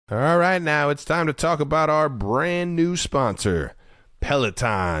All right, now it's time to talk about our brand new sponsor,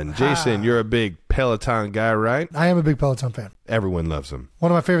 Peloton. Jason, you're a big Peloton guy, right? I am a big Peloton fan. Everyone loves them.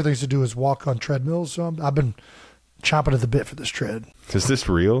 One of my favorite things to do is walk on treadmills, so I've been chomping at the bit for this tread. Is this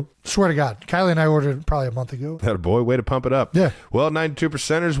real? Swear to God. Kylie and I ordered it probably a month ago. That a boy, way to pump it up. Yeah. Well,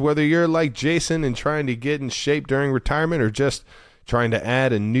 92%ers, whether you're like Jason and trying to get in shape during retirement or just trying to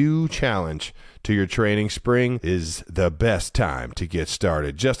add a new challenge to your training, spring is the best time to get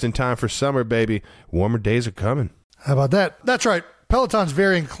started. Just in time for summer, baby. Warmer days are coming. How about that? That's right. Peloton's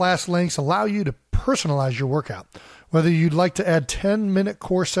varying class lengths allow you to personalize your workout. Whether you'd like to add 10-minute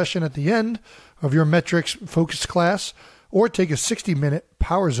core session at the end of your metrics-focused class or take a 60-minute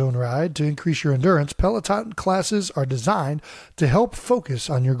power zone ride to increase your endurance, Peloton classes are designed to help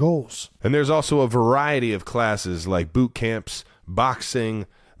focus on your goals. And there's also a variety of classes like boot camps, boxing,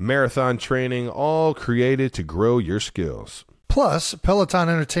 marathon training, all created to grow your skills. Plus, Peloton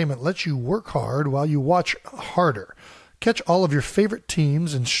Entertainment lets you work hard while you watch harder. Catch all of your favorite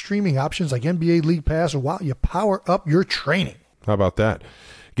teams and streaming options like NBA League Pass while you power up your training. How about that?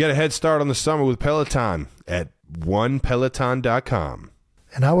 Get a head start on the summer with Peloton at onepeloton.com.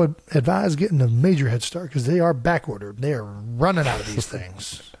 And I would advise getting a major head start because they are backordered. They are running out of these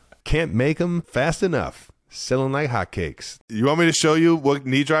things. Can't make them fast enough. Selling like hotcakes. You want me to show you what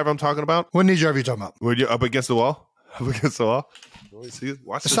knee drive I'm talking about? What knee drive are you talking about? When you're up against the wall? Up against the wall? See,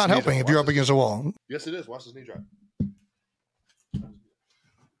 watch It's this not knee helping drive. if you're up against a wall. Yes, it is. Watch this knee drive.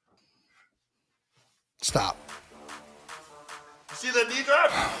 Stop. See that knee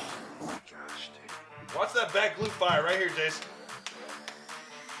drive? Gosh, dude. Watch that back glute fire right here, Jason.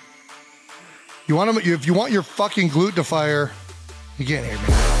 You want them, if you want your fucking glute to fire, you can't hear me.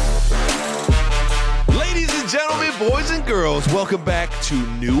 Ladies and gentlemen, boys and girls, welcome back to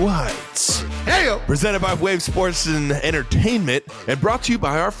New Heights. Hey, Presented by Wave Sports and Entertainment and brought to you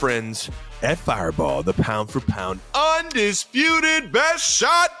by our friends at Fireball, the pound-for-pound undisputed best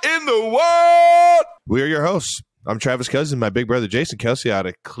shot in the world. We are your hosts. I'm Travis Cousin, my big brother Jason Kelsey out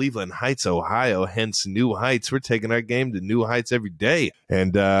of Cleveland Heights, Ohio, hence New Heights. We're taking our game to new heights every day,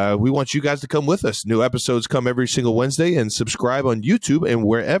 and we want you guys to come with us. New episodes come every single Wednesday, and subscribe on YouTube and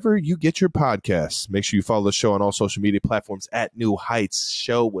wherever you get your podcasts. Make sure you follow the show on all social media platforms at New Heights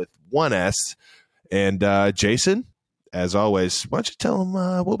Show with one S. And Jason, as always, why don't you tell them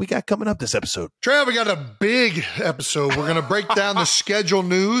what we got coming up this episode? Trav, we got a big episode. We're going to break down the schedule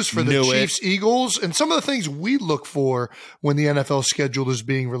news for the Chiefs-Eagles and some of the things we look for when the NFL schedule is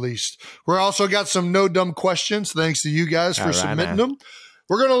being released. We're also got some no dumb questions. Thanks to you guys for submitting them.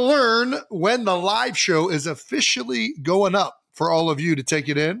 We're going to learn when the live show is officially going up for all of you to take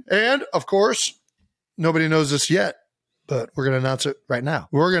it in. And, of course, nobody knows this yet, but we're going to announce it right now.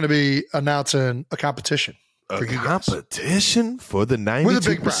 We're going to be announcing a competition. A competition for the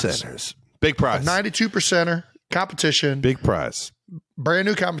 92%ers. Big prize. A 92%er competition. Big prize. Brand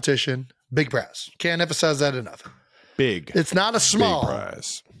new competition. Big prize. Can't emphasize that enough. Big. It's not a small big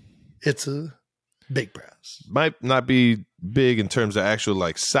prize. It's a big prize. Might not be big in terms of actual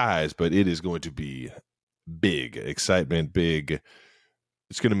like size, but it is going to be big. Excitement, big.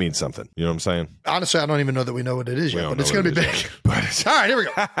 It's going to mean something. You know what I'm saying? Honestly, I don't even know that we know what it is yet, but it's going to be big. But all right, here we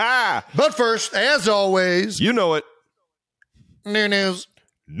go. But first, as always, you know it. New news.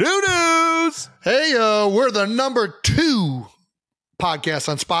 New news. Hey, we're the number 2 podcast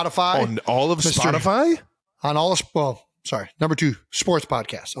on Spotify. On all of Spotify? On all of, well, sorry, number 2 sports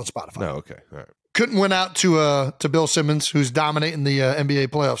podcast on Spotify. No, okay. All right. Couldn't win out to Bill Simmons, who's dominating the NBA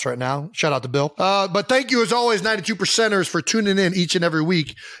playoffs right now. Shout out to Bill. But thank you, as always, 92%ers, for tuning in each and every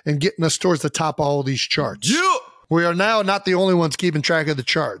week and getting us towards the top of all these charts. Yeah. We are now not the only ones keeping track of the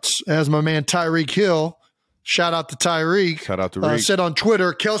charts. As my man Tyreek Hill, shout out to Tyreek. Shout out to Reek. Said on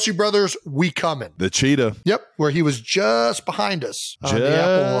Twitter, Kelsey Brothers, we coming. The cheetah. Yep, where he was just behind us. On just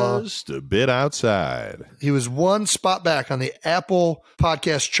the Apple, a bit outside. He was one spot back on the Apple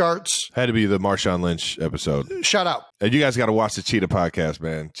podcast charts. Had to be the Marshawn Lynch episode. Shout out. And you guys got to watch the Cheetah podcast,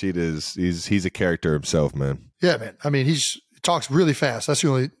 man. Cheetah he's a character himself, man. Yeah, man. I mean, he talks really fast. That's the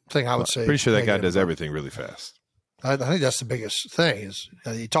only thing I would say. Pretty sure that guy does everything really fast. I think that's the biggest thing is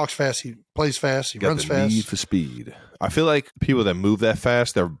he talks fast, he plays fast, he runs fast. Need for speed. I feel like people that move that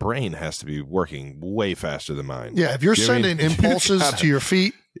fast, their brain has to be working way faster than mine. Yeah, if you're sending impulses to your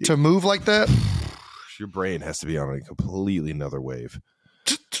feet to move like that, your brain has to be on a completely another wave.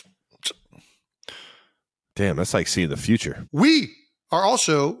 Damn, that's like seeing the future. We are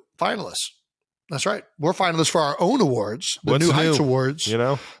also finalists. That's right. We're finalists for our own awards, the New Heights Awards. You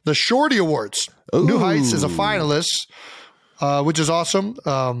know? The Shorty Awards. Ooh. New Heights is a finalist, which is awesome.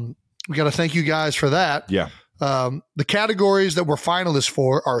 We got to thank you guys for that. Yeah. The categories that we're finalists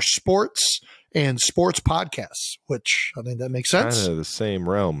for are sports and sports podcasts, which I think that makes sense. Kind of the same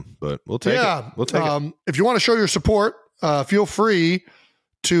realm, but we'll take it. We'll take it. If you want to show your support, feel free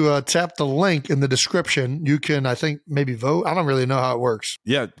to tap the link in the description. You can, I think, maybe vote. I don't really know how it works.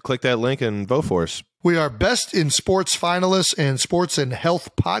 Yeah, click that link and vote for us. We are Best in Sports finalists and Sports and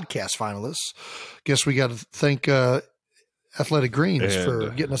Health podcast finalists. Guess we got to thank Athletic Greens for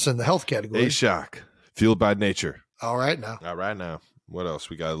getting us in the health category. A-Shock, Fueled by Nature. All right now. What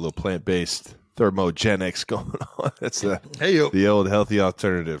else? We got a little plant-based thermogenics going on. That's the old healthy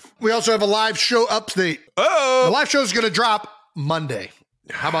alternative. We also have a live show update. Oh! The live show is going to drop Monday.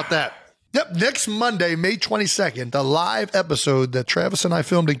 How about that? Yep, next Monday, May 22nd, the live episode that Travis and I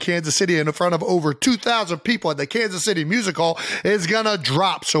filmed in Kansas City in front of over 2,000 people at the Kansas City Music Hall is going to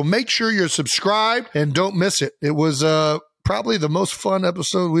drop. So make sure you're subscribed and don't miss it. It was probably the most fun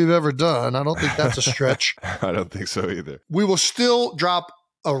episode we've ever done. I don't think that's a stretch. I don't think so either. We will still drop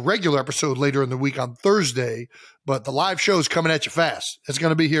a regular episode later in the week on Thursday, but the live show is coming at you fast. It's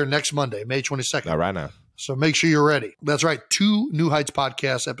going to be here next Monday, May 22nd. Not right now. So make sure you're ready. That's right. 2 New Heights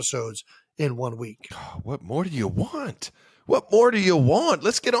podcast episodes in 1 week. What more do you want?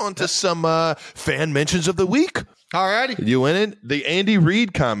 Let's get on to some fan mentions of the week. All righty. You in it? The Andy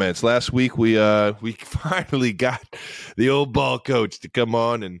Reid comments. Last week, we finally got the old ball coach to come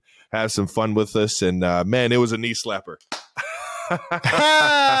on and have some fun with us. And, man, it was a knee slapper.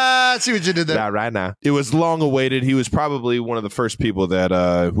 I see what you did there. Not right now. It was long awaited. He was probably one of the first people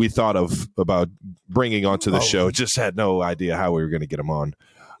that we thought of about bringing onto the show. Just had no idea how we were going to get him on.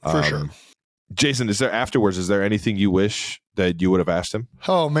 For sure. Jason, is there anything you wish that you would have asked him?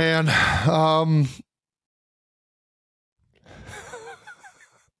 Oh, man. I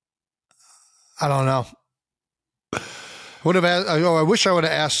don't know. I wish I would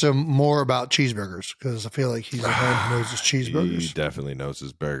have asked him more about cheeseburgers because I feel like he's a man who knows his cheeseburgers. He definitely knows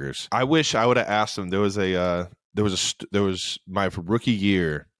his burgers. I wish I would have asked him. There was my rookie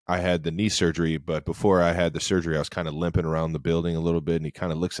year. I had the knee surgery, but before I had the surgery, I was kind of limping around the building a little bit, and he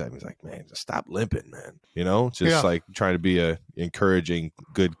kind of looks at me. He's like, "Man, just stop limping, man." Like trying to be a encouraging,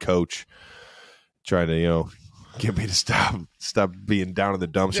 good coach, trying to get me to stop being down in the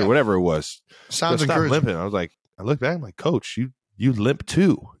dumps or whatever it was. Sounds stop encouraging. limping. I was like, I looked back, I'm like, Coach, you limp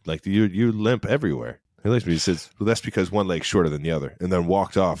too. Like you limp everywhere. He looks at me, he says, "Well, that's because one leg's shorter than the other," and then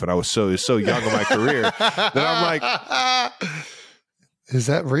walked off. And I was so young in my career that I'm like, is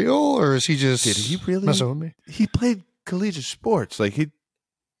that real, or is he just did he really messing with me? He played collegiate sports. Like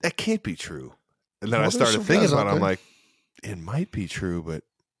that can't be true. And then I started thinking about it. I'm like, it might be true, but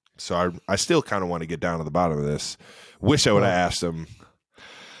so I still kind of want to get down to the bottom of this. Wish I would have asked him,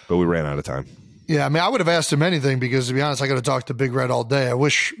 but we ran out of time. Yeah, I mean, I would have asked him anything because, to be honest, I got to talk to Big Red all day. I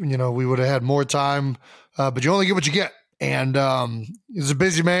wish, we would have had more time, but you only get what you get. And he's a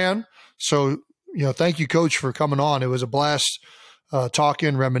busy man. So, thank you, Coach, for coming on. It was a blast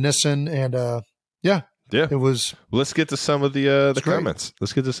talking, reminiscing, and yeah. It was. Let's get to some of the comments.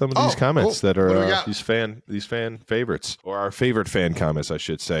 Let's get to some of these comments that are these fan favorites, or our favorite fan comments, I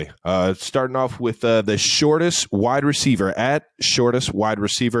should say. Starting off with the shortest wide receiver at shortest wide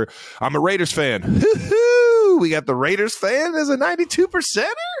receiver. I'm a Raiders fan. We got the Raiders fan as a 92%er.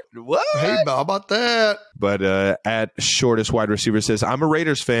 What? Hey, how about that? But at shortest wide receiver says, I'm a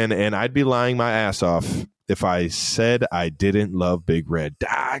Raiders fan, and I'd be lying my ass off if I said I didn't love Big Red.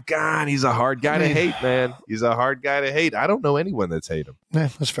 Doggone, he's a hard guy to hate, man. He's a hard guy to hate. I don't know anyone that's hate him. Yeah,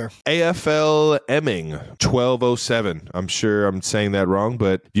 that's fair. AFL Emming 1207. I'm sure I'm saying that wrong,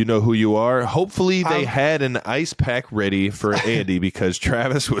 but you know who you are. Hopefully they had an ice pack ready for Andy because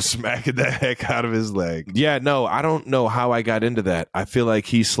Travis was smacking the heck out of his leg. Yeah, no, I don't know how I got into that. I feel like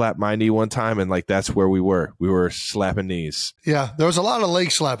he slapped my knee one time, and like that's where we were. We were slapping knees. Yeah, there was a lot of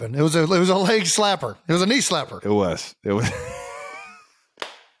leg slapping. It was a leg slapper. It was a knee slapper. It was.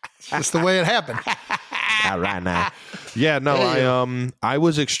 That's the way it happened. All right now. Yeah, no, I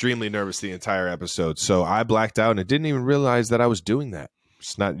was extremely nervous the entire episode, so I blacked out and didn't even realize that I was doing that.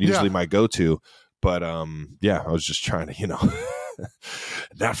 It's not usually my go-to, but I was just trying to,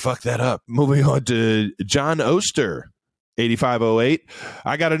 not fuck that up. Moving on to John Oster. 8508.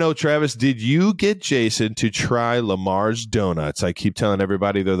 I got to know, Travis, did you get Jason to try Lamar's donuts? I keep telling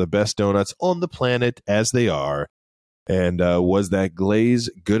everybody they're the best donuts on the planet, as they are. And was that glaze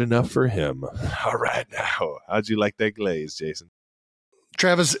good enough for him? All right, now, how'd you like that glaze, Jason?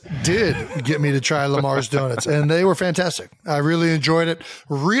 Travis did get me to try Lamar's donuts, and they were fantastic. I really enjoyed it.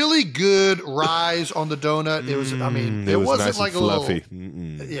 Really good rise on the donut. It was, it wasn't nice like and a fluffy.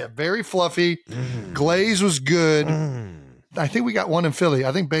 little, very fluffy. Glaze was good. I think we got one in Philly.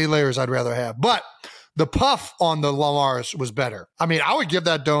 I think Bay Layers I'd rather have. But The puff on the Lamar's was better. I mean, I would give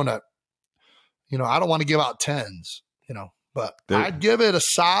that donut, I don't want to give out 10s, but I'd give it a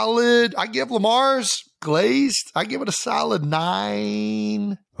solid, I give Lamar's glazed, I give it a solid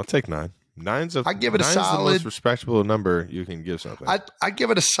 9. I'll take 9. I give it a solid, the most respectable number you can give something. I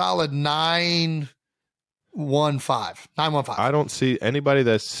give it a solid 9.15. 9.15. I don't see anybody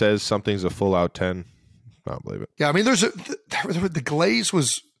that says something's a full out 10. I don't believe it. Yeah, I mean, the glaze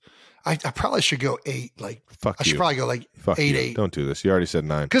was. I probably should go 8. Like, fuck I should probably go like fuck 8, you. 8. Don't do this. You already said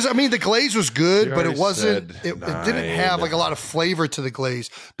 9. Because I mean, the glaze was good, but it wasn't. It nine. didn't have like a lot of flavor to the glaze.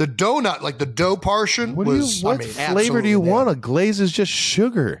 The donut, like the dough portion, What flavor absolutely do you want? nailed. A glaze is just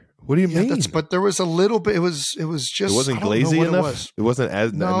sugar. What do you mean? But there was a little bit. It was just. It wasn't I don't know glazy what enough. It wasn't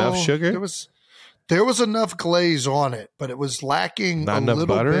enough sugar. There was enough glaze on it, but it was lacking Not a enough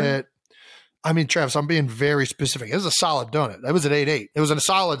little butter? bit. I mean, Travis, I'm being very specific. It was a solid donut. That was an 8.8. It was a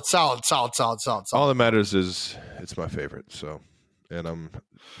solid. All that matters is it's my favorite. So, and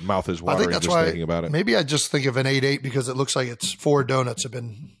mouth is I watering think that's just why. thinking about it. Maybe I just think of an 8.8 because it looks like it's 4 donuts have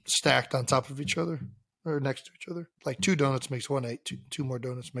been stacked on top of each other or next to each other. Like 2 donuts makes one 8. Two more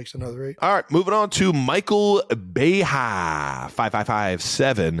donuts makes another 8. All right, moving on to Michael Beha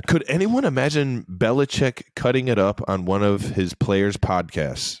 5557. Could anyone imagine Belichick cutting it up on one of his players'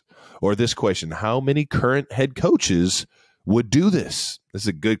 podcasts? Or this question: how many current head coaches would do this? This is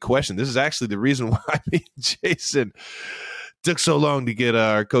a good question. This is actually the reason why me and Jason took so long to get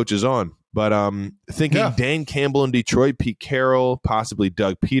our coaches on. But thinking Dan Campbell in Detroit, Pete Carroll, possibly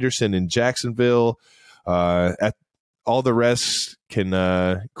Doug Peterson in Jacksonville. At all the rest can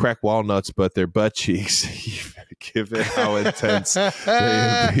crack walnuts, but their butt cheeks, given how intense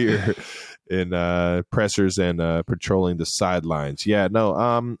they appear in pressers and patrolling the sidelines. Yeah,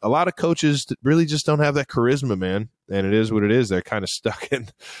 no, a lot of coaches really just don't have that charisma, man. And it is what it is. They're kind of stuck in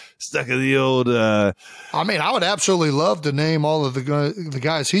the old. I mean, I would absolutely love to name all of the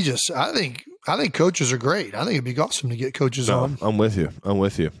guys. I think coaches are great. I think it'd be awesome to get coaches on. I'm with you.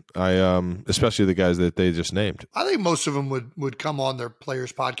 I especially the guys that they just named. I think most of them would come on their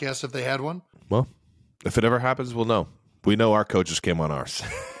players' podcast if they had one. Well, if it ever happens, we'll know. We know our coaches came on ours.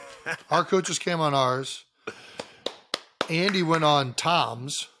 Our coaches came on ours. Andy went on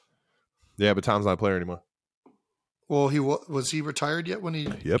Tom's. Yeah, but Tom's not a player anymore. Well, was he retired yet when he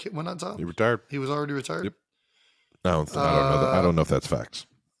went on Tom? He retired. He was already retired? Yep. I don't know if that's facts.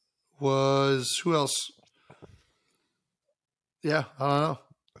 Who else? Yeah, I don't know.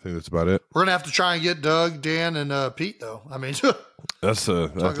 I think that's about it. We're gonna have to try and get Doug, Dan, and Pete, though. I mean, those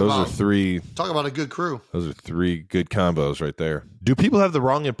are 3. Talk about a good crew. Those are 3 good combos right there. Do people have the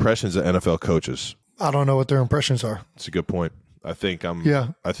wrong impressions of NFL coaches? I don't know what their impressions are. It's a good point. I think I'm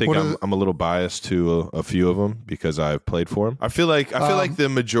a little biased to a few of them because I've played for them. I feel like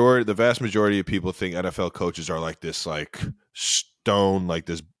the vast majority of people think NFL coaches are like this, like stone, like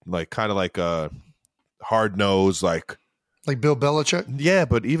this, like kind of like a hard nose, like Bill Belichick. Yeah,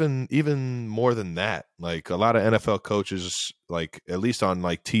 but even more than that, like a lot of NFL coaches, like at least on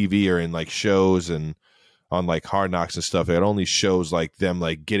like TV or in like shows and on like Hard Knocks and stuff, it only shows like them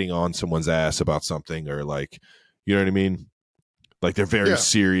like getting on someone's ass about something or like, you know what I mean? Like they're very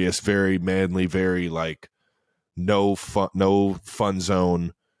serious, very manly, very like no fun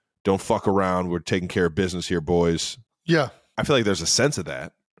zone. Don't fuck around. We're taking care of business here, boys. Yeah. I feel like there's a sense of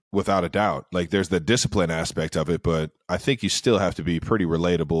that without a doubt. Like there's the discipline aspect of it, but I think you still have to be pretty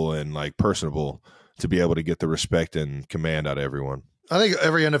relatable and like personable to be able to get the respect and command out of everyone. I think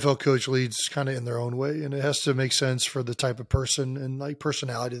every NFL coach leads kind of in their own way, and it has to make sense for the type of person and like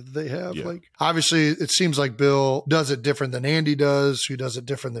personality that they have. Yeah. Like obviously it seems like Bill does it different than Andy does, who does it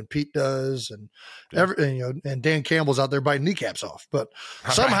different than Pete does. And Dan Campbell's out there biting kneecaps off, but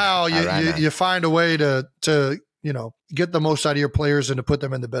somehow you find a way to get the most out of your players and to put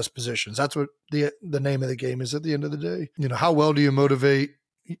them in the best positions. That's what the name of the game is at the end of the day. How well do you motivate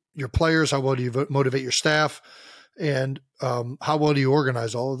your players? How well do you motivate your staff? And how well do you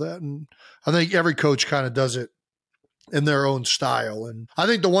organize all of that? And I think every coach kind of does it in their own style. And I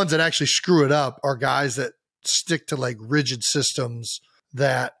think the ones that actually screw it up are guys that stick to like rigid systems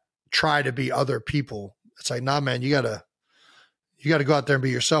that try to be other people. It's like, nah, man, you gotta go out there and be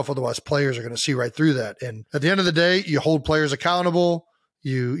yourself. Otherwise players are going to see right through that. And at the end of the day, you hold players accountable.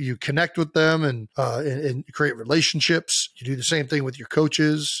 You connect with them and create relationships. You do the same thing with your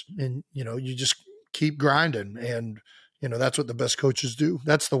coaches, and you just keep grinding. And that's what the best coaches do.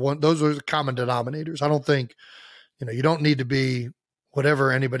 Those are the common denominators. I don't think you don't need to be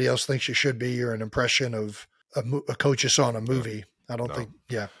whatever anybody else thinks you should be, or an impression of a coach you saw in a movie. I don't think.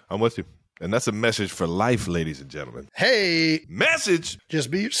 Yeah, I'm with you. And that's a message for life, ladies and gentlemen. Hey, Message.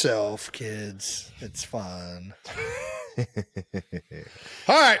 just be yourself, kids. It's fun.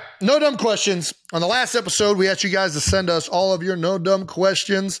 All right, no dumb questions. On the last episode, we asked you guys to send us all of your no dumb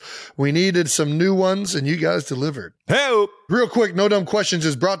questions. We needed some new ones, and you guys delivered. Help. Real quick, no dumb questions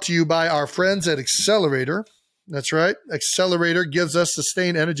is brought to you by our friends at Accelerator. That's right. Accelerator gives us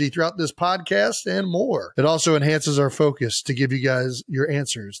sustained energy throughout this podcast and more. It also enhances our focus to give you guys your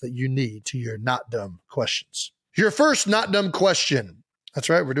answers that you need to your not dumb questions. Your first not dumb question. That's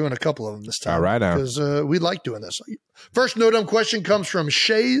right. We're doing a couple of them this time. All right, now. Because we like doing this. First no dumb question comes from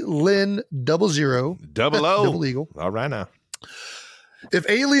Shay Lynn 00. Double O. Double Eagle. All right, now. If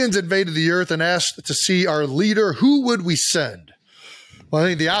aliens invaded the earth and asked to see our leader, who would we send? Well, I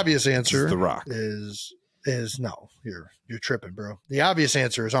think the obvious answer It's The Rock. is no. You're tripping, bro. The obvious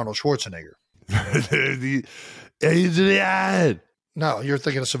answer is Arnold Schwarzenegger. The Adrian. No, you're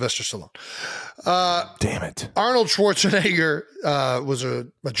thinking of Sylvester Stallone. Damn it. Arnold Schwarzenegger was a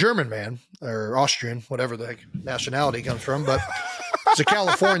German man, or Austrian, whatever the heck nationality he comes from, but he's a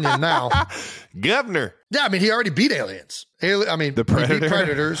Californian now. Governor. Yeah, I mean, he already beat aliens. The Predator? He beat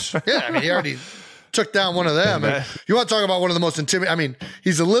predators. Yeah, I mean, he already took down one of them. And you want to talk about one of the most intimidating? I mean,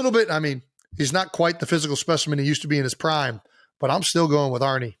 he's a little bit. I mean, he's not quite the physical specimen he used to be in his prime, but I'm still going with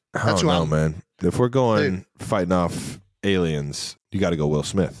Arnie. That's man. If we're going fighting off aliens, you got to go Will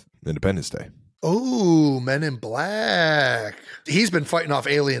Smith, Independence Day. Oh, Men in Black. He's been fighting off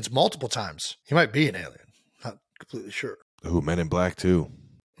aliens multiple times. He might be an alien. Not completely sure. Ooh, Men in Black 2.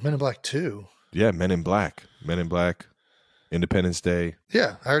 Men in Black 2. Yeah, Men in Black. Men in Black. Independence Day.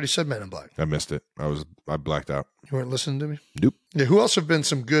 Yeah, I already said Men in Black. I missed it. I blacked out. You weren't listening to me? Nope. Yeah, who else have been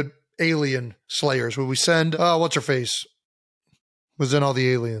some good alien slayers? Would we send, what's her face? Was in all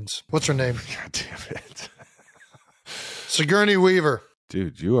the aliens. What's her name? God damn it. Sigourney Weaver.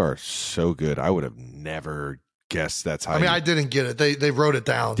 Dude, you are so good. I would have never guessed that's how I didn't get it. They wrote it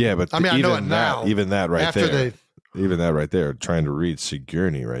down. Yeah, but I know it now. Even that right there, trying to read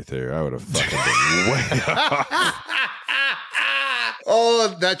Sigourney right there, I would have fucking been way off.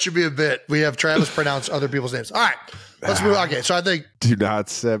 Oh, that should be a bit. We have Travis pronounce other people's names. All right, let's move. Okay, so I think. Do not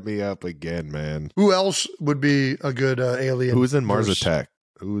set me up again, man. Who else would be a good alien? Who's in Mars Attack?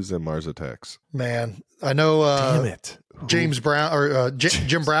 Who's in Mars Attacks? Man, I know. Damn it. James Brown or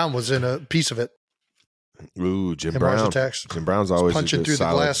Jim Brown was in a piece of it. Ooh, Jim Brown. Mars Attacks. Jim Brown's always punching through the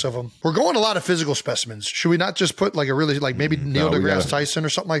glass of them. We're going a lot of physical specimens. Should we not just put like a really maybe Neil deGrasse Tyson or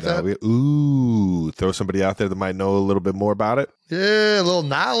something like that? Throw somebody out there that might know a little bit more about it. Yeah, a little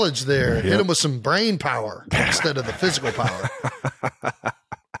knowledge there. Yep. Hit him with some brain power instead of the physical power.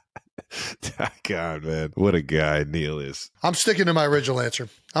 God, man. What a guy Neil is. I'm sticking to my original answer.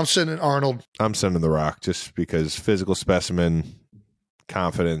 I'm sending Arnold. I'm sending The Rock just because physical specimen,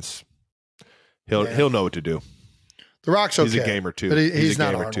 confidence. He'll know what to do. The Rock's okay. He's a gamer too. But he's a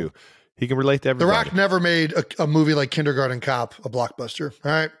not gamer Arnold. too. He can relate to everybody. The Rock never made a movie like Kindergarten Cop a blockbuster.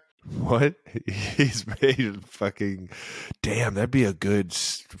 All right. What? He's made fucking... Damn, that'd be a good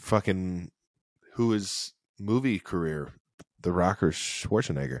fucking... Who is movie career? The Rock or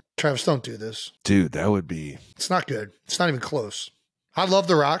Schwarzenegger? Travis, don't do this. Dude, that would be... It's not good. It's not even close. I love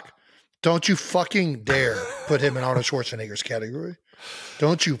The Rock. Don't you fucking dare put him in Arnold Schwarzenegger's category.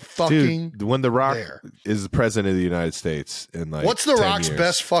 Don't you fucking Dude, when The Rock is the president of the United States in like what's The Rock's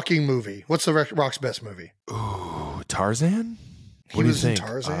best fucking movie? What's The Rock's best movie? Ooh, Tarzan? What He do you was in think?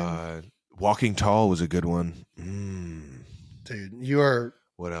 Tarzan? Walking Tall was a good one. Dude, you are...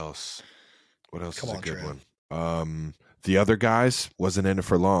 What else? What else Come is on, a good Trey. one? The Other Guys wasn't in it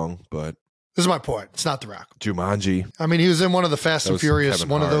for long, but... This is my point. It's not The Rock. Jumanji. I mean, he was in one of the Fast and Furious, Kevin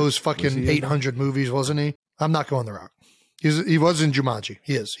one Hart. of those fucking 800 movies, wasn't he? I'm not going The Rock. He was in Jumanji.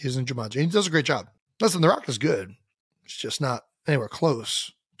 He is. He's in Jumanji. He does a great job. Listen, The Rock is good. It's just not anywhere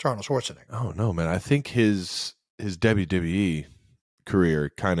close to Arnold Schwarzenegger. Oh, no, man. I think his WWE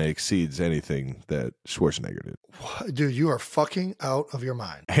career kind of exceeds anything that Schwarzenegger did. What? Dude, you are fucking out of your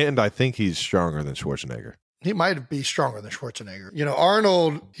mind. And I think he's stronger than Schwarzenegger. He might be stronger than Schwarzenegger. You know,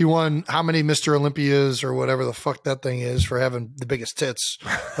 Arnold, he won how many Mr. Olympias or whatever the fuck that thing is for having the biggest tits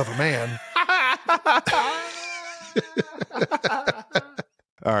of a man.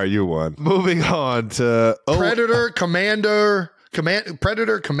 All right, you won. Moving on to Predator, Commando.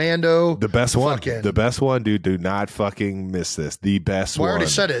 The best one. Fucking. The best one, dude. Do not fucking miss this. The best one. I already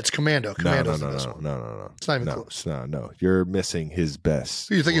said it. It's Commando. Commando's the best one. No. It's not even close. No. You're missing his best.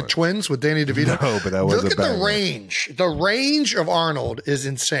 You thinking one. Twins with Danny DeVito? No, but that was Look at the range. The range of Arnold is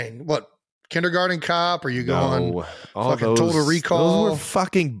insane. What? Kindergarten Cop? Are you going all fucking those, Total Recall? Those were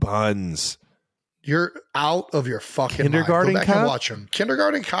fucking buns. You're out of your fucking Kindergarten mind. Go back Cop? and watch him.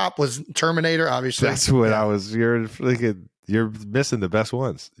 Kindergarten Cop was Terminator, obviously. That's what I was. You're missing the best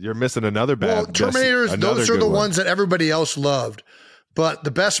ones. You're missing another bad. Well, Terminators, those are the ones that everybody else loved. But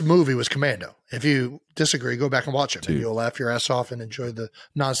the best movie was Commando. If you disagree, go back and watch it. And you'll laugh your ass off and enjoy the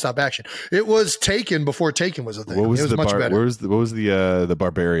nonstop action. It was Taken before Taken was a thing. It was much better. What was the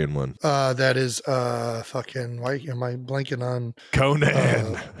barbarian one? That is fucking. Why am I blanking on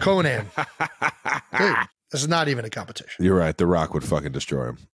Conan? Conan. Dude, this is not even a competition. You're right. The Rock would fucking destroy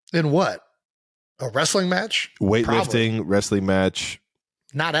him. In what? A wrestling match? Weightlifting, wrestling match.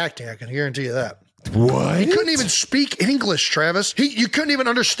 Not acting. I can guarantee you that. What? He couldn't even speak English, Travis. You couldn't even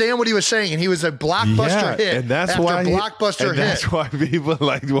understand what he was saying, and he was a blockbuster hit. And that's after why blockbuster hit. That's why people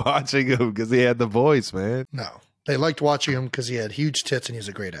liked watching him, because he had the voice, man. No, they liked watching him because he had huge tits and he was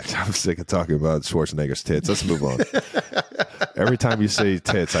a great actor. I'm sick of talking about Schwarzenegger's tits. Let's move on. Every time you say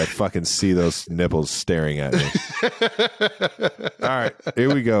tits, I fucking see those nipples staring at me. All right,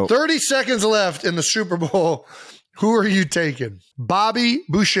 here we go. 30 seconds left in the Super Bowl. Who are you taking? Bobby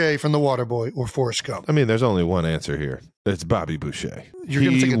Boucher from The Waterboy or Forrest Gump? I mean, there's only one answer here. It's Bobby Boucher. You're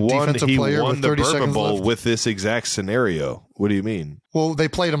going to take a defensive player with 30 seconds left? He won the Bourbon Bowl with this exact scenario. What do you mean? Well, they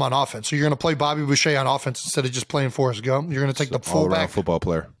played him on offense. So you're going to play Bobby Boucher on offense instead of just playing Forrest Gump? You're going to take the fullback? All-around football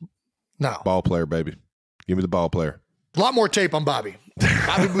player. No. Ball player, baby. Give me the ball player. A lot more tape on Bobby.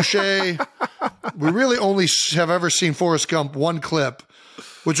 Bobby Boucher. We really only have ever seen Forrest Gump one clip,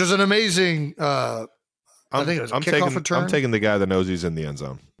 which was an amazing I think it was a kickoff return. I'm taking the guy that knows he's in the end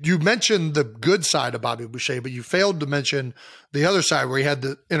zone. You mentioned the good side of Bobby Boucher, but you failed to mention the other side where he had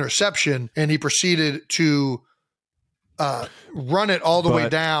the interception and he proceted to run it all the way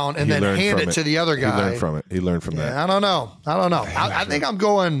down and then hand it to the other guy. He learned from it. He learned from that. I don't know. I think I'm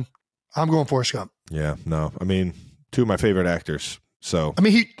going Forrest Gump. Yeah, no. I mean, two of my favorite actors. So I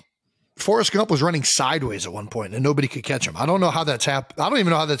mean, Forrest Gump was running sideways at one point and nobody could catch him. I don't know how that's happened. I don't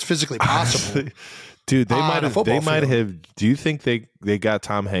even know how that's physically possible. Dude, they might have. Do you think they got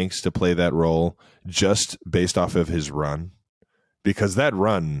Tom Hanks to play that role just based off of his run? Because that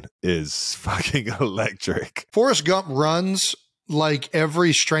run is fucking electric. Forrest Gump runs like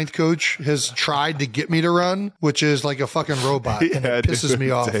every strength coach has tried to get me to run, which is like a fucking robot, and it pisses me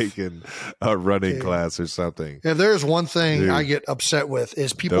off. Taking a running class or something. If there's one thing I get upset with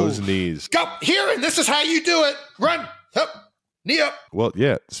is people those knees. Go here, and this is how you do it. Run up, knee up. Well,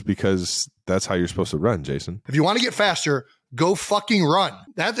 yeah, it's because that's how you're supposed to run, Jason. If you want to get faster, go fucking run.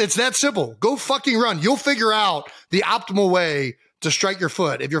 It's that simple. Go fucking run. You'll figure out the optimal way to strike your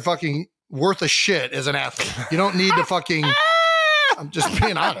foot if you're fucking worth a shit as an athlete. You don't need to fucking. I'm just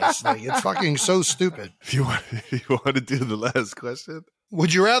being honest. Like, it's fucking so stupid. If you want to do the last question,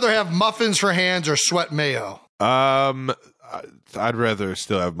 would you rather have muffins for hands or sweat mayo? I'd rather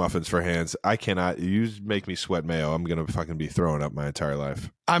still have muffins for hands. I cannot. You make me sweat mayo, I'm gonna fucking be throwing up my entire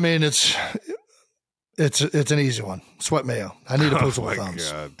life. I mean, it's an easy one. Sweat mayo. I need opposable thumbs.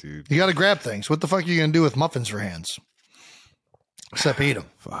 Oh my god, dude! You got to grab things. What the fuck are you gonna do with muffins for hands? Except eat them.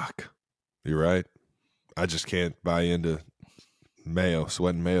 Fuck. You're right. I just can't buy into mayo.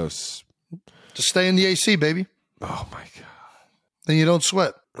 Sweating mayo's. Just stay in the AC, baby. Oh my god. Then you don't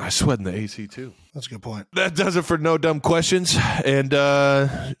sweat. I sweat in the AC too. That's a good point. That does it for No Dumb Questions. And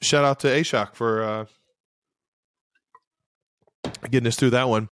shout out to Ashok for getting us through that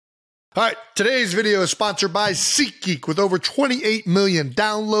one. All right. Today's video is sponsored by SeatGeek. With over 28 million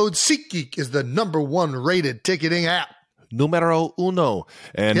downloads, SeatGeek is the #1 rated ticketing app. Numero uno.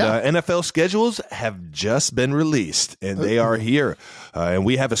 And NFL schedules have just been released, and they are here. And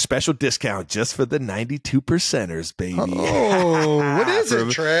we have a special discount just for the 92%ers, baby. Oh, what is it,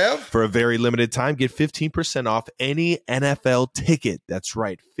 Trav? For a very limited time, get 15% off any NFL ticket. That's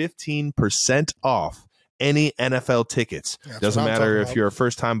right, 15% off any NFL tickets. Doesn't matter if you're a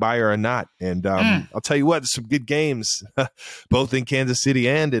first-time buyer or not. And I'll tell you what, some good games, both in Kansas City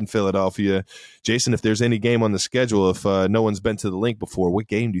and in Philadelphia. Jason, if there's any game on the schedule, if no one's been to the link before, what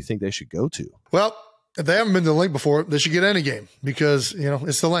game do you think they should go to? Well, if they haven't been to the link before, they should get any game because,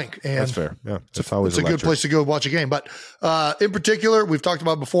 it's the link. And that's fair. Yeah, it's always a good place to go watch a game. But in particular, we've talked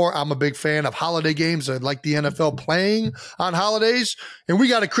about before, I'm a big fan of holiday games. I like the NFL playing on holidays. And we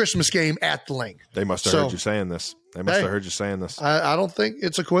got a Christmas game at the link. They must have heard you saying this. I don't think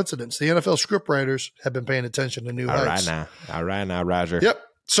it's a coincidence. The NFL scriptwriters have been paying attention to new heights. All right now, Roger. Yep.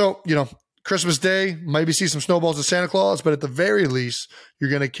 So, Christmas Day, maybe see some snowballs of Santa Claus, but at the very least,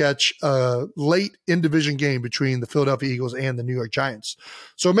 you're going to catch a late in-division game between the Philadelphia Eagles and the New York Giants.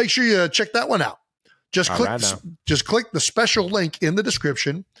 So make sure you check that one out. Just click the special link in the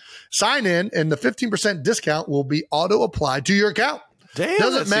description, sign in, and the 15% discount will be auto-applied to your account. Damn,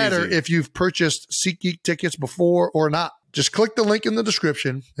 Doesn't matter easy. if you've purchased SeatGeek tickets before or not. Just click the link in the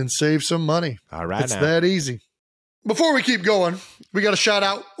description and save some money. All right, It's now. that easy. Before we keep going, we got to shout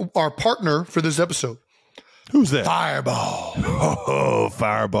out our partner for this episode. Who's that? Fireball. Oh,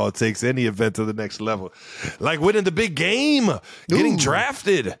 Fireball takes any event to the next level. Like winning the big game, getting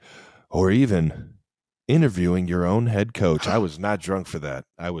drafted, or even interviewing your own head coach. I was not drunk for that.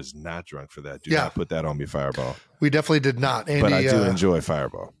 Do not put that on me, Fireball. We definitely did not. Andy, But I do enjoy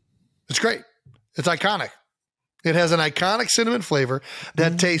Fireball. It's great. It's iconic. It has an iconic cinnamon flavor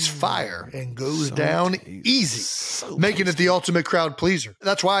that tastes fire and goes down easy, making it the ultimate crowd pleaser.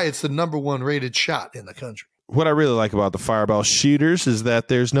 That's why it's the #1 rated shot in the country. What I really like about the Fireball shooters is that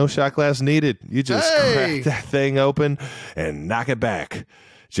there's no shot glass needed. You just crack that thing open and knock it back.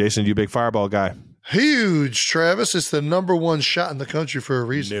 Jason, you big Fireball guy. Huge, Travis. It's the #1 shot in the country for a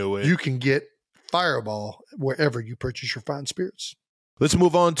reason. Knew it. You can get Fireball wherever you purchase your fine spirits. Let's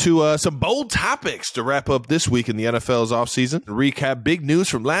move on to some bold topics to wrap up this week in the NFL's offseason. Recap big news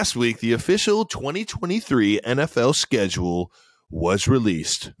from last week. The official 2023 NFL schedule was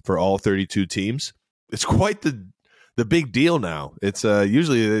released for all 32 teams. It's quite the big deal now. It's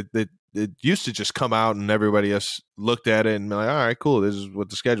usually it used to just come out and everybody else looked at it and be like, all right, cool, this is what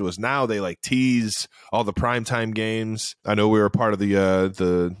the schedule is. Now they like tease all the primetime games. I know we were part of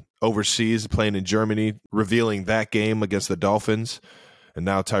the overseas playing in Germany, revealing that game against the Dolphins. And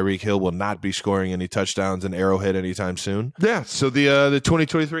now Tyreek Hill will not be scoring any touchdowns in Arrowhead anytime soon. Yeah, so the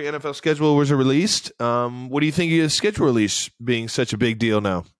 2023 NFL schedule was released. What do you think of the schedule release being such a big deal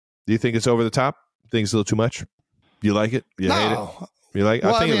now? Do you think it's over the top? Think it's a little too much? You like it? You hate it? You like?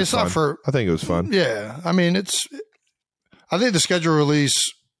 Well, I think it was it's fun. not for. I think it was fun. Yeah, I mean, I think the schedule release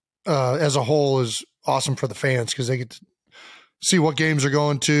as a whole is awesome for the fans because they get to see what games are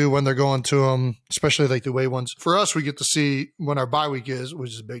going to, when they're going to them, especially like the away ones. For us, we get to see when our bye week is,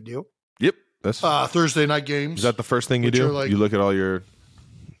 which is a big deal. Yep. That's Thursday night games. Is that the first thing you do? Like, you look at all your.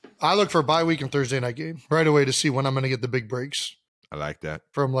 I look for bye week and Thursday night game right away to see when I'm going to get the big breaks. I like that.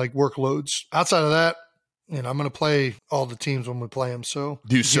 From like workloads. Outside of that, I'm going to play all the teams when we play them. So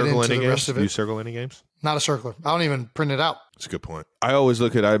do you circle any games? Do you circle any games? Not a circler. I don't even print it out. That's a good point. I always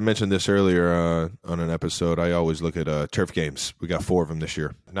look at, I mentioned this earlier on an episode, I always look at turf games. We got 4 of them this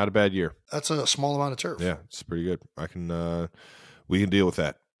year. Not a bad year. That's a small amount of turf. Yeah, it's pretty good. We can deal with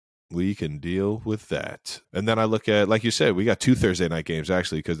that. We can deal with that. And then I look at, like you said, we got 2 Thursday night games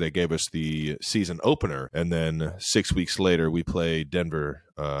actually because they gave us the season opener. And then 6 weeks later, we play Denver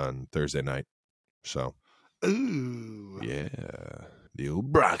on Thursday night. So, ooh. Yeah, the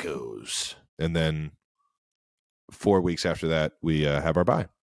old Broncos. And then 4 weeks after that, we have our bye.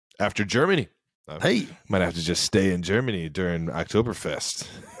 After Germany. Hey. Might have to just stay in Germany during Oktoberfest.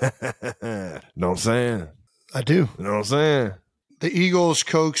 Know what I'm saying? I do. You know what I'm saying? The Eagles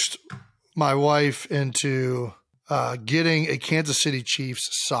coaxed my wife into getting a Kansas City Chiefs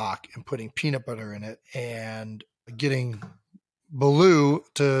sock and putting peanut butter in it and getting Baloo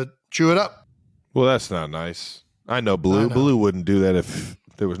to chew it up. Well, that's not nice. I know Baloo. Baloo wouldn't do that if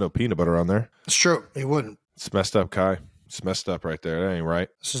there was no peanut butter on there. It's true. He wouldn't. It's messed up, Kai. It's messed up right there. That ain't right.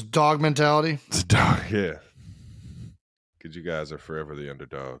 This is dog mentality. It's a dog, yeah. Because you guys are forever the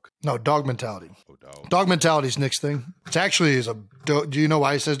underdog. No, dog mentality. Oh, dog. Dog mentality is Nick's thing. It's actually do you know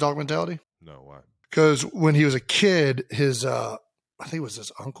why he says dog mentality? No, why? Because when he was a kid, his I think it was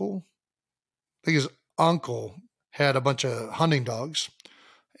his uncle. I think his uncle had a bunch of hunting dogs,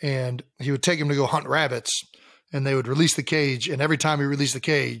 and he would take him to go hunt rabbits, and they would release the cage. And every time he released the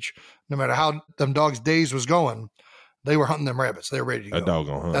cage, no matter how them dogs' days was going, they were hunting them rabbits. They were ready to go. That dog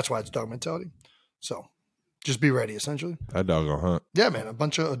gonna hunt. That's why it's dog mentality. So just be ready, essentially. That dog gonna hunt. Yeah, man. A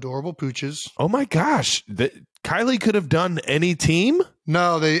bunch of adorable pooches. Oh, my gosh. Kylie could have done any team?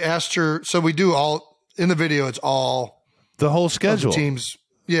 No, they asked her. So we do all, in the video, it's all. The whole schedule. The teams.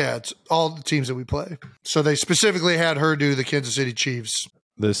 Yeah, it's all the teams that we play. So they specifically had her do the Kansas City Chiefs.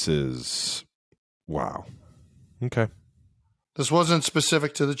 This is, wow. Okay. This wasn't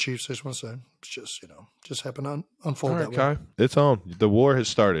specific to the Chiefs, I just want to say. It's just, just happened to unfold that way. Kai. It's on. The war has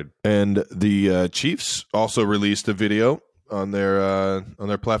started. And the Chiefs also released a video on their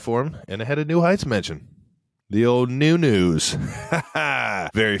platform, and it had a New Heights mention. The old new news.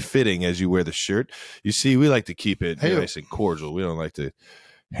 Very fitting as you wear the shirt. You see, we like to keep it nice and cordial. We don't like to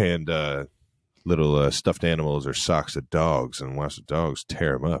hand little stuffed animals or socks to dogs and watch the dogs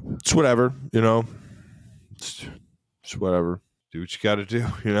tear them up. It's whatever, It's whatever. Do what you got to do,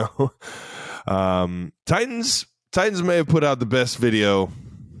 Titans may have put out the best video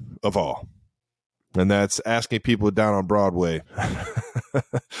of all. And that's asking people down on Broadway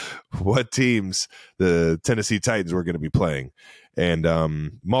what teams the Tennessee Titans were going to be playing.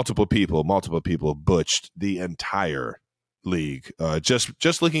 And multiple people butched the entire league.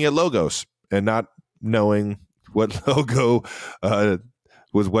 Just looking at logos and not knowing what logo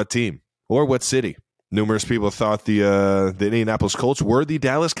was what team or what city. Numerous people thought the Indianapolis Colts were the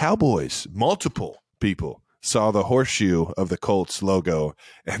Dallas Cowboys. Multiple people saw the horseshoe of the Colts logo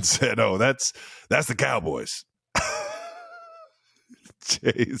and said, "Oh, that's the Cowboys."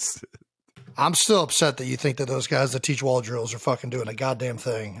 Jeez. I'm still upset that you think that those guys that teach wall drills are fucking doing a goddamn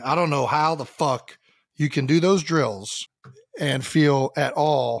thing. I don't know how the fuck you can do those drills and feel at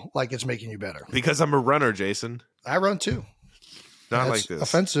all like it's making you better. Because I'm a runner, Jason. I run too. Not That's like this.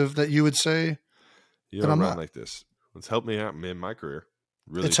 offensive that you would say. You don't run like this. It's helped me out in my career.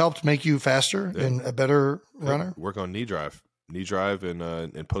 Really, it's helped make you faster and a better runner. Work on knee drive,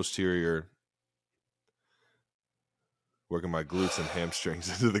 and posterior. Working my glutes and hamstrings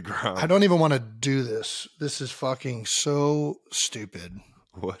into the ground. I don't even want to do this. This is fucking so stupid.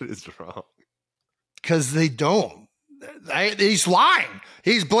 What is wrong? Because they don't. He's lying.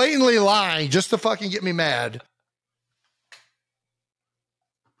 He's blatantly lying just to fucking get me mad.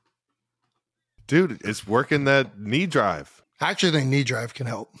 Dude, it's working that knee drive. I actually think knee drive can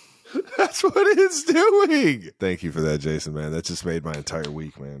help. That's what it's doing. Thank you for that, Jason, man. That just made my entire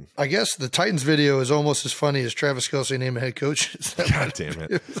week, man. I guess the Titans video is almost as funny as Travis Kelce naming head coach. God damn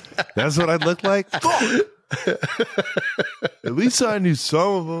it. That's what I look like? Fuck. At least I knew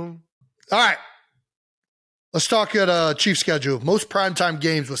some of them. All right. Let's talk at Chiefs schedule. Most primetime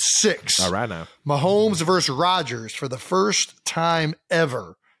games was 6. All right now. Mahomes versus Rodgers for the first time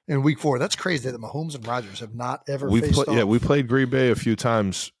ever in week 4. That's crazy that Mahomes and Rodgers have not ever faced off. Yeah, we played Green Bay a few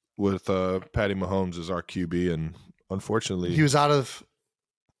times with Patty Mahomes as our QB, and unfortunately he was out of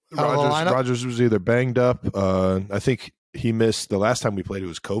the lineup? Rodgers was either banged up. I think he missed the last time we played. It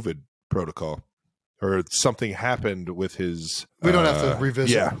was COVID protocol, or something happened with his. We don't have to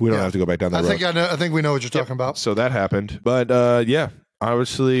revisit. Yeah, we don't have to go back down that road. I think we know what you're talking about. So that happened, but yeah,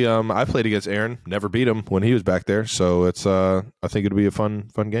 obviously, I played against Aaron. Never beat him when he was back there. So it's I think it'll be a fun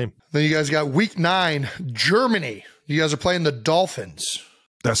game. Then you guys got week 9, Germany. You guys are playing the Dolphins.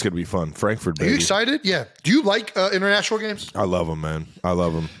 That's going to be fun. Frankfurt, baby. Are you excited? Yeah. Do you like international games? I love them, man. I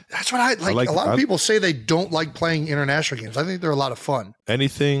love them. That's what I like. A lot of people say they don't like playing international games. I think they're a lot of fun.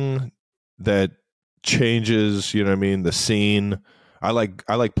 Anything that changes, you know what I mean, the scene. I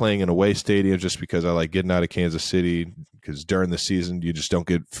like playing in away stadium just because I like getting out of Kansas City, because during the season you just don't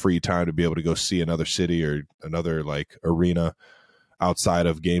get free time to be able to go see another city or another like arena outside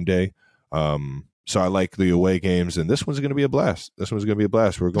of game day. So I like the away games, and this one's going to be a blast. We're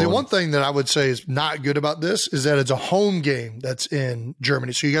going. The one thing that I would say is not good about this is that it's a home game that's in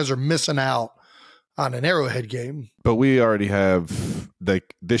Germany. So you guys are missing out on an Arrowhead game. But we already have,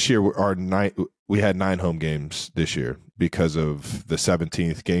 like, this year we had 9 home games this year because of the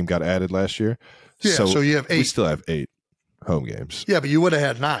 17th game got added last year. Yeah, so you have 8. We still have 8 home games. Yeah, but you would have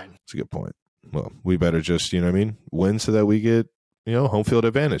had 9. That's a good point. Well, we better just, you know what I mean, win so that we get, home field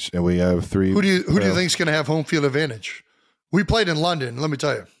advantage, and we have 3. Who do you think is going to have home field advantage? We played in London. Let me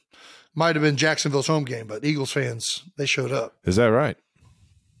tell you, might have been Jacksonville's home game, but Eagles fans, they showed up. Is that right?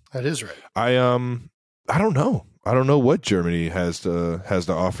 That is right. I don't know. I don't know what Germany has to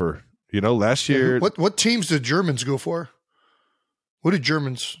offer. Last year, what teams did Germans go for? What did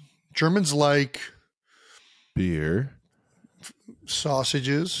Germans like? Beer,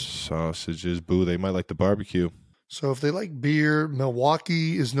 sausages. Boo! They might like the barbecue. So if they like beer,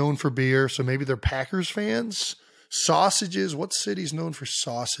 Milwaukee is known for beer. So maybe they're Packers fans. Sausages. What city's known for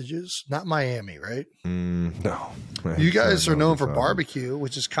sausages? Not Miami, right? No. You guys are known for barbecue,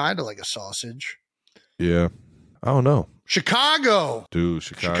 which is kind of like a sausage. Yeah. I don't know. Chicago. Dude,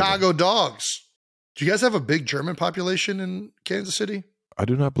 Chicago dogs. Do you guys have a big German population in Kansas City? I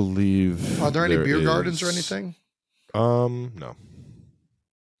do not believe. Are there any beer gardens or anything? No.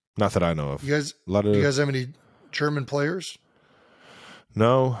 Not that I know of. You guys have any German players?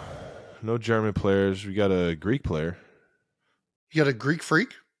 No German players. We got a Greek player. You got a Greek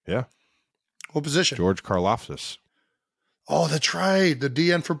freak? Yeah. What position? George Karlaftis. Oh, that's right. The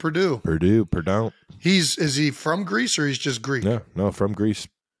DN for Purdue. Purdue. Is he from Greece or he's just Greek? No, from Greece.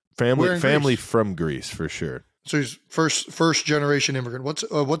 Family from Greece for sure. So he's first generation immigrant.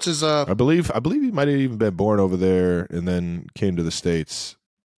 What's his I believe he might have even been born over there and then came to the States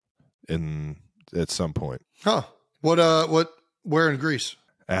at some point. Huh. Where in Greece?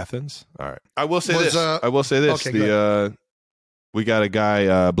 Athens. All right. I will say this. Okay, we got a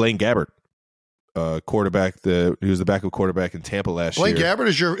guy, Blaine Gabbert, quarterback. He was the backup quarterback in Tampa last year. Blaine Gabbert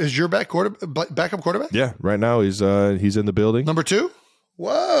is your backup quarterback? Yeah. Right now he's in the building. Number 2?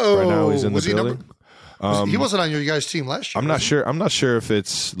 Whoa. Right now he's in the building. He wasn't on your guys' team last year. I'm not sure. I'm not sure if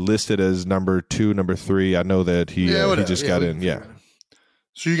it's listed as number 2, number 3. I know that he just got in. Yeah.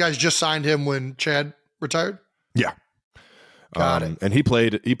 So you guys just signed him when Chad retired? Yeah. Got it. And he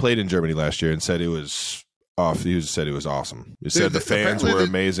played in Germany last year and said it was off. He said it was awesome. He said the fans were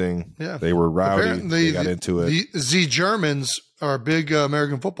amazing. Yeah. They were rowdy. They got into it. The Germans are big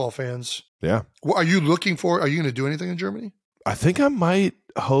American football fans. Yeah. Are you going to do anything in Germany? I think I might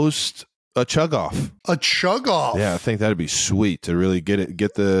host a chug off. A chug off. Yeah, I think that'd be sweet to really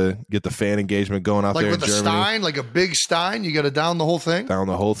get the fan engagement going out there in Germany. Like with a stein, like a big stein, you got to down the whole thing? Down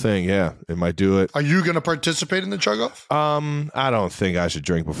the whole thing, yeah. It might do it. Are you going to participate in the chug off? I don't think I should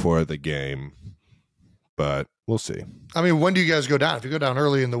drink before the game, but we'll see. I mean, when do you guys go down? If you go down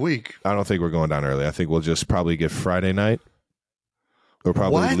early in the week. I don't think we're going down early. I think we'll just probably get Friday night. We'll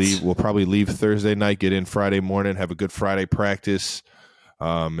probably leave Thursday night, get in Friday morning, have a good Friday practice,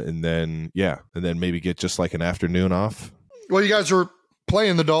 and then maybe get just like an afternoon off. Well, you guys were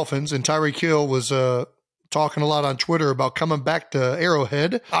playing the Dolphins, and Tyreek Hill was talking a lot on Twitter about coming back to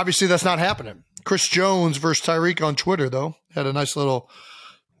Arrowhead. Obviously, that's not happening. Chris Jones versus Tyreek on Twitter, though, had a nice little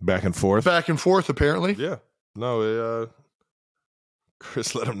back and forth, apparently. Yeah. No,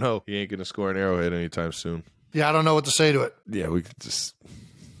 Chris let him know he ain't going to score an Arrowhead anytime soon. Yeah, I don't know what to say to it. Yeah, we just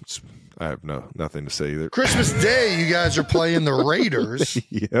I have nothing to say either. Christmas Day, you guys are playing the Raiders.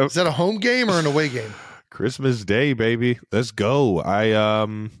 Yep. Is that a home game or an away game? Christmas Day, baby. Let's go. I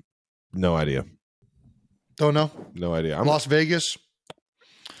no idea. Don't know? No idea. Las Vegas?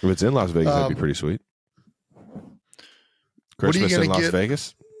 If it's in Las Vegas, that'd be pretty sweet. Christmas in Las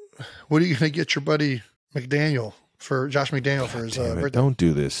Vegas? What are you going to get your buddy Josh McDaniel for his birthday? Don't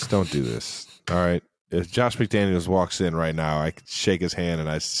do this. Don't do this. All right. If Josh McDaniels walks in right now, I could shake his hand and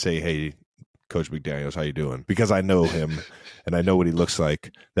I say, "Hey, Coach McDaniels, how you doing?" Because I know him and I know what he looks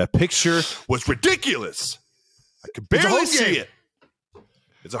like. That picture was ridiculous. I could barely see it.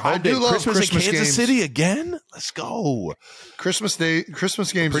 It's a home day. Christmas in Kansas games. City again? Let's go. Christmas Day,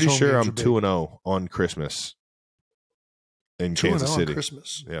 Christmas games. Pretty sure I'm 2-0 on Christmas in Kansas City.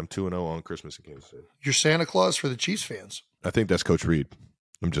 Christmas. Yeah, I'm 2-0 on Christmas in Kansas City. You're Santa Claus for the Chiefs fans. I think that's Coach Reed.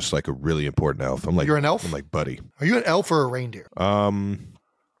 I'm just like a really important elf. I'm like, you're an elf? I'm like Buddy. Are you an elf or a reindeer?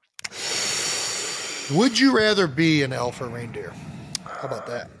 Would you rather be an elf or reindeer? How about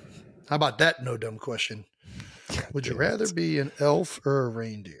that? How about that? No dumb question. Would you rather be an elf or a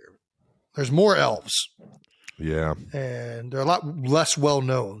reindeer? There's more elves. Yeah. And they're a lot less well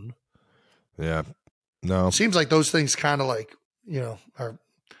known. Yeah. No. It seems like those things kind of like, are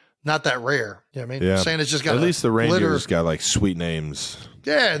not that rare. You know what I mean? Yeah. Santa's just got at least the reindeer's got like sweet names.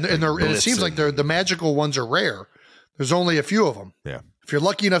 Yeah, and it seems like the magical ones are rare. There's only a few of them. Yeah. If you're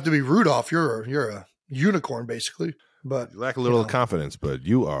lucky enough to be Rudolph, you're a unicorn basically. But you lack a little confidence, but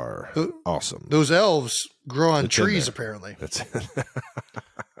you are awesome. Those elves grow on trees, apparently.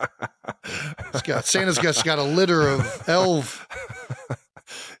 Santa's got a litter of elf.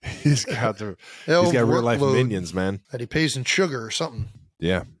 He's got real life minions, man. That he pays in sugar or something.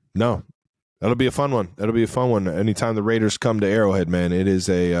 Yeah. No. That'll be a fun one. Anytime the Raiders come to Arrowhead, man, it's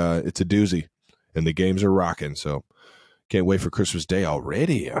a doozy, and the games are rocking. So can't wait for Christmas Day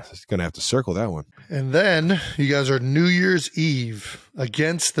already. I'm gonna have to circle that one. And then you guys are New Year's Eve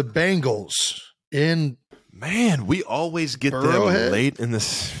against the Bengals in. Man, we always get Burrowhead? them late in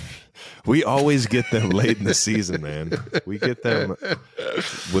this. We always get them late in the season, man. We get them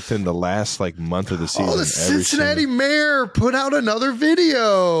within the last month of the season. Oh, the Cincinnati Mayor put out another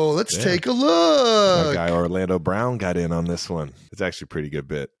video. Let's take a look. My guy Orlando Brown got in on this one. It's actually a pretty good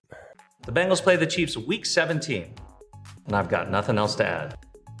bit. The Bengals play the Chiefs week 17, and I've got nothing else to add.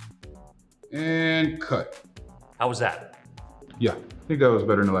 And cut. How was that? Yeah, I think that was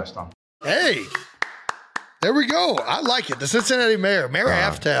better than the last time. Hey, there we go. I like it. The Cincinnati Mayor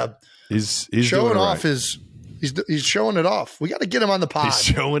Halftab. He's showing off his. He's showing it off. We got to get him on the pod. He's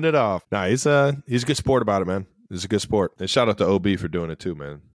showing it off. Nah, he's a good sport about it, man. He's a good sport. And shout out to OB for doing it too,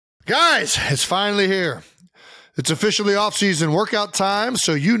 man. Guys, it's finally here. It's officially off-season workout time,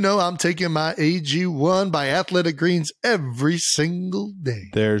 so I'm taking my AG1 by Athletic Greens every single day.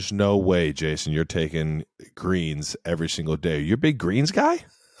 There's no way, Jason, you're taking greens every single day. You're a big greens guy?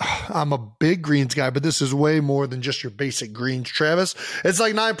 I'm a big greens guy, but this is way more than just your basic greens, Travis. It's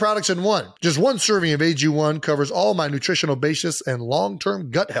like 9 products in one. Just one serving of AG1 covers all my nutritional basis and long-term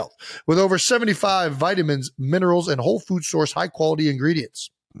gut health with over 75 vitamins, minerals, and whole food source high-quality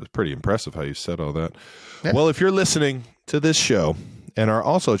ingredients. It's pretty impressive how you said all that. Yeah. Well, if you're listening to this show and are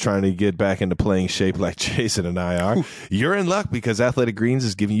also trying to get back into playing shape like Jason and I are, you're in luck because Athletic Greens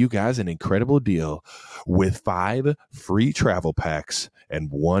is giving you guys an incredible deal with 5 free travel packs and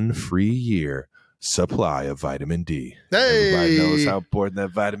 1 free year. supply of vitamin D. Hey! Everybody knows how important that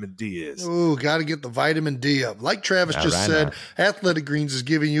vitamin D is. Ooh, got to get the vitamin D up. Like Travis just said, Athletic Greens is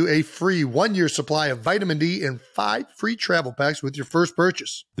giving you a free 1-year supply of vitamin D and 5 free travel packs with your first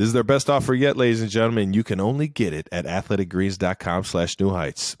purchase. This is their best offer yet, ladies and gentlemen. You can only get it at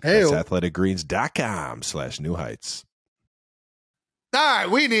athleticgreens.com/newheights. Hey, That's athleticgreens.com/newheights. All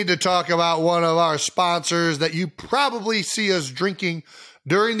right, we need to talk about one of our sponsors that you probably see us drinking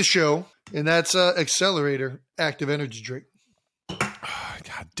during the show, and that's Accelerator Active Energy Drink.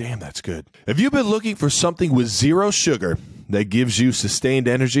 God damn, that's good. Have you been looking for something with zero sugar that gives you sustained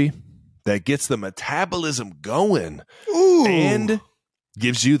energy, that gets the metabolism going, Ooh, and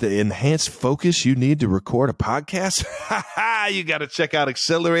gives you the enhanced focus you need to record a podcast? You got to check out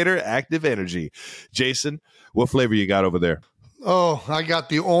Accelerator Active Energy. Jason, what flavor you got over there? Oh, I got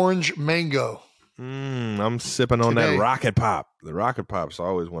the orange mango. I'm sipping on that Rocket Pop. The Rocket Pop's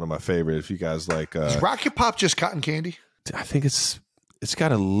always one of my favorites. If you guys like, is Rocket Pop just cotton candy? I think it's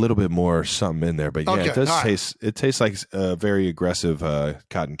got a little bit more something in there, but yeah, it does taste. It tastes like very aggressive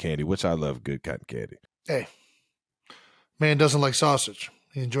cotton candy, which I love. Good cotton candy. Hey, man doesn't like sausage.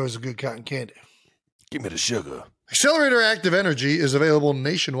 He enjoys a good cotton candy. Give me the sugar. Accelerator Active Energy is available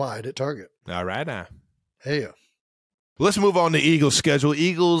nationwide at Target. All right now. Hey. Let's move on to Eagles' schedule.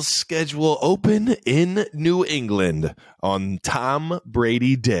 Eagles' schedule open in New England on Tom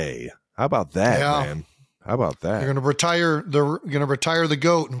Brady Day. How about that, man? How about that? They're going to retire the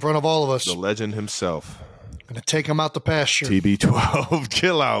GOAT in front of all of us. The legend himself. Going to take him out the pasture. TB12.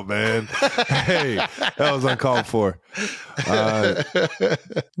 Chill out, man. Hey, that was uncalled for.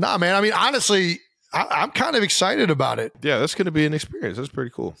 Nah, man. I mean, honestly, I'm kind of excited about it. Yeah, that's going to be an experience. That's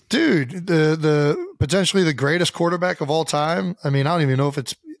pretty cool. Dude, the potentially the greatest quarterback of all time. I mean, I don't even know if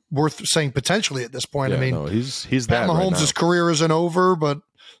it's worth saying potentially at this point. Yeah, I mean, no, he's Pat that Mahomes' career isn't over, but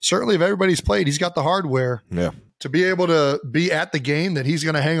certainly if everybody's played, he's got the hardware. Yeah. To be able to be at the game that he's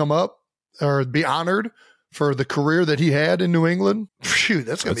going to hang him up or be honored for the career that he had in New England, shoot,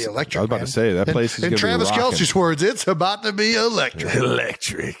 that's going to be electric. I was about to say, that place is going to be Travis Kelce's words, it's about to be electric.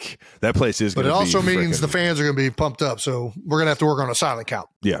 Electric. That place is going to be. But it also means the fans are going to be pumped up, so we're going to have to work on a silent count.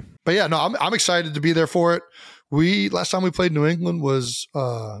 Yeah. But yeah, no, I'm excited to be there for it. Last time we played New England was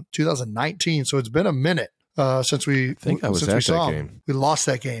 2019, so it's been a minute since we. I think I was at that game. We lost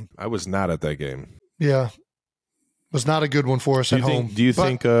that game. I was not at that game. Yeah. Was not a good one for us at home. Do you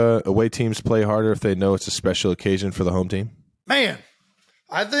think away teams play harder if they know it's a special occasion for the home team? Man,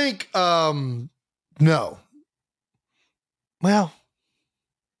 I think no. Well,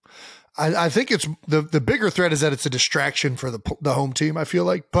 I think it's the bigger threat is that it's a distraction for the home team, I feel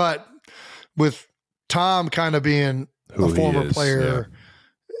like. But with Tom kind of being a former player,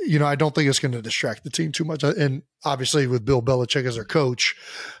 I don't think it's going to distract the team too much. And obviously with Bill Belichick as their coach,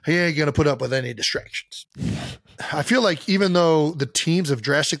 he ain't going to put up with any distractions. I feel like even though the teams have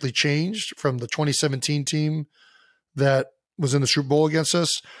drastically changed from the 2017 team that was in the Super Bowl against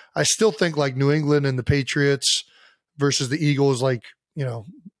us, I still think like New England and the Patriots versus the Eagles, like,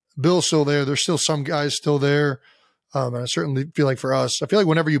 Bill's still there. There's still some guys still there. And I certainly feel like for us, I feel like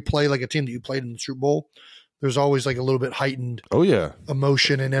whenever you play like a team that you played in the Super Bowl, there's always like a little bit heightened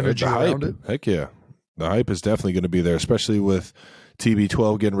emotion and energy around it. Heck yeah. The hype is definitely going to be there, especially with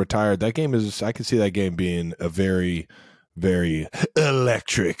TB12 getting retired. That game I can see that game being a very, very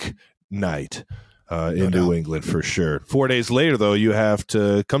electric night in New England for sure. 4 days later, though, you have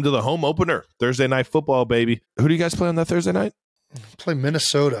to come to the home opener. Thursday Night Football, baby. Who do you guys play on that Thursday night? Play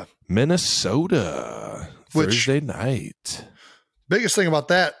Minnesota. Thursday night. Biggest thing about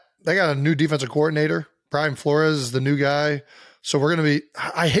that, they got a new defensive coordinator. Brian Flores is the new guy. So we're going to be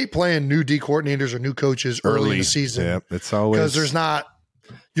 – I hate playing new D coordinators or new coaches early in the season. Yeah, it's always – because there's not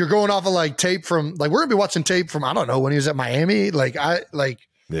 – you're going off of like tape from – like we're going to be watching tape from, I don't know, when he was at Miami.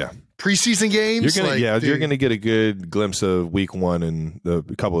 Preseason games. You're going to get a good glimpse of week one and a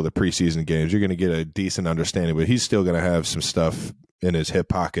couple of the preseason games. You're going to get a decent understanding, but he's still going to have some stuff in his hip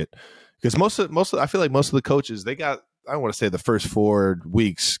pocket. Because I feel like most of the coaches, they got, I don't want to say the first 4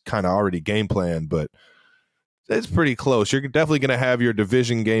 weeks kind of already game planned, but it's pretty close. You're definitely going to have your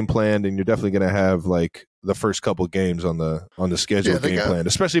division game planned, and you're definitely going to have like the first couple games on the schedule game planned.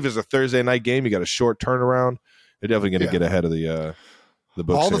 Especially if it's a Thursday night game, you got a short turnaround. You're definitely going to get ahead of the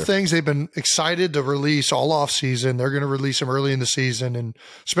books. All the things they've been excited to release all off season, they're going to release them early in the season, and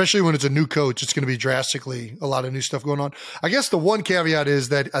especially when it's a new coach, it's going to be drastically a lot of new stuff going on. I guess the one caveat is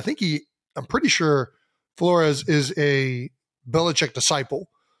that I'm pretty sure Flores is a Belichick disciple,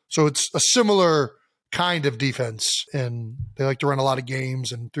 so it's a similar kind of defense, and they like to run a lot of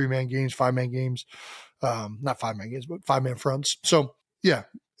games and 3-man games, 5-man games, not 5-man games, but 5-man fronts. So yeah,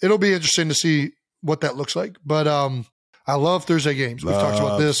 it'll be interesting to see what that looks like. But I love Thursday games. We've talked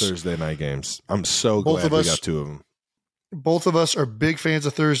about this. Thursday night games. I'm so glad we got two of them. Both of us are big fans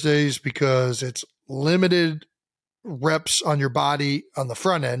of Thursdays because it's limited reps on your body on the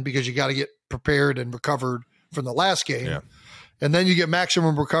front end because you got to get prepared and recovered from the last game. Yeah. And then you get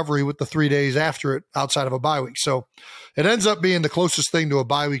maximum recovery with the 3 days after it outside of a bye week. So it ends up being the closest thing to a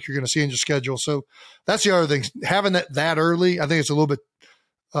bye week you're going to see in your schedule. So that's the other thing. Having that early, I think it's a little bit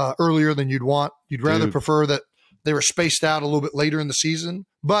earlier than you'd want. You'd rather prefer that they were spaced out a little bit later in the season.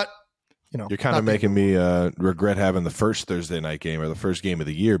 But, you're kind of making me regret having the first Thursday night game or the first game of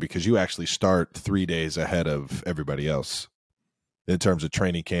the year because you actually start 3 days ahead of everybody else in terms of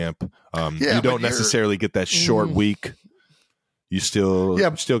training camp. You don't necessarily get that short week. You still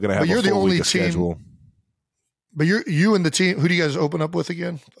going to have a full week of schedule. But you and the team, who do you guys open up with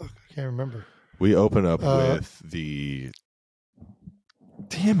again? I can't remember. We open up with the –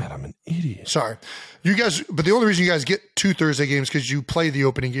 damn it, I'm an idiot. Sorry. You guys – but the only reason you guys get 2 Thursday games is because you play the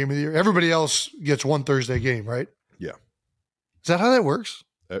opening game of the year. Everybody else gets 1 Thursday game, right? Yeah. Is that how that works?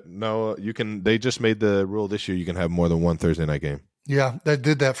 No, you can – they just made the rule this year you can have more than 1 Thursday night game. Yeah, they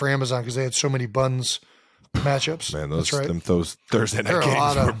did that for Amazon because they had so many buns – matchups. Man, those Thursday night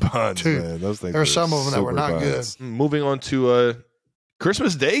games were buns, man. Those things there are some of them that were not buns. Good. Moving on to a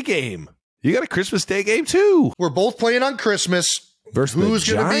Christmas Day game. You got a Christmas Day game too. We're both playing on Christmas. Versus who's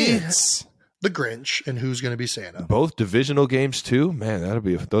going to be the Grinch and who's going to be Santa? Both divisional games too. Man,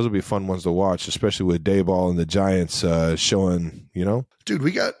 those will be fun ones to watch, especially with Dayball and the Giants showing. Dude,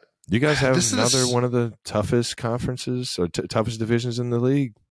 we got. You guys have another one of the toughest conferences or toughest divisions in the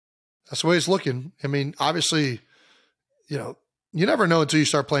league. That's the way it's looking. I mean, obviously, you never know until you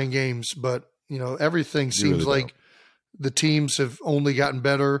start playing games, but, everything seems like the teams have only gotten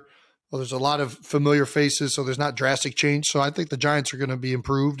better. Well, there's a lot of familiar faces, so there's not drastic change. So I think the Giants are going to be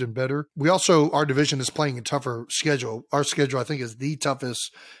improved and better. Our division is playing a tougher schedule. Our schedule, I think, is the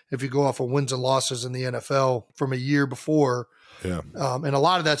toughest if you go off of wins and losses in the NFL from a year before. Yeah. And a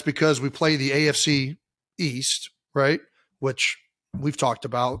lot of that's because we play the AFC East, right? Which we've talked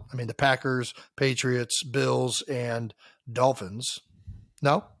about. I mean, the Packers, Patriots, Bills, and Dolphins.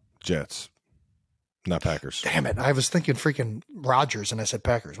 No? Jets. Not Packers. Damn it. I was thinking freaking Rodgers, and I said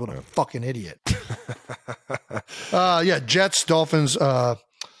Packers. What a fucking idiot. Jets, Dolphins,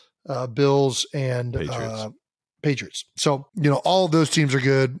 Bills, and Patriots. So, all of those teams are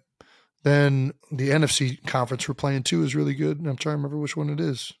good. Then the NFC conference we're playing too is really good. And I'm trying to remember which one it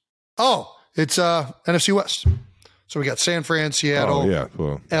is. Oh, it's NFC West. So we got San Fran, Seattle,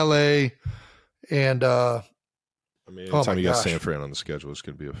 LA, and anytime you got San Fran on the schedule, it's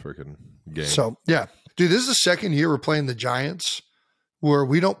going to be a freaking game. So, yeah. Dude, this is the second year we're playing the Giants where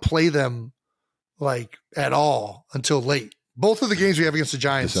we don't play them at all until late. Both of the games we have against the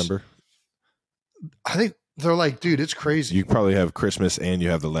Giants. December. I think they're dude, it's crazy. You probably have Christmas and you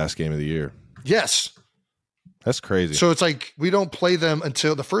have the last game of the year. Yes. That's crazy. So it's we don't play them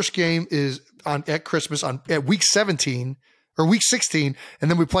until the first game is at Christmas at week 17 or week 16, and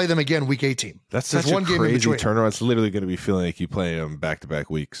then we play them again week 18. That's such a crazy turnaround. It's literally going to be feeling like you play them back-to-back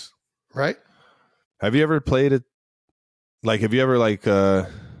weeks. Right? Have you ever played it? Have you ever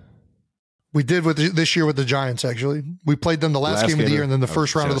we did this year with the Giants, actually. We played them the last game of the year and then the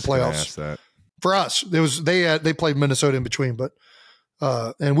first round of the playoffs. For us, it was they played Minnesota in between, but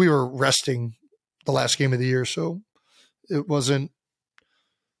and we were resting the last game of the year, so it wasn't.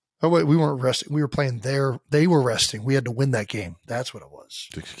 Oh wait, we weren't resting. We were playing there. They were resting. We had to win that game. That's what it was.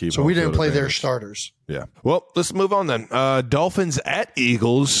 So we didn't play their starters. Yeah. Well, let's move on then. Dolphins at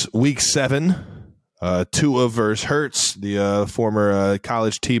Eagles, week 7. Tua versus Hurts, the former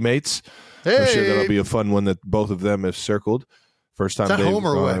college teammates. Hey. I'm sure that'll be a fun one that both of them have circled. First time they've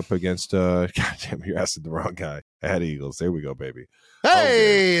gone up against. God damn, you're asking the wrong guy. At Eagles. There we go, baby.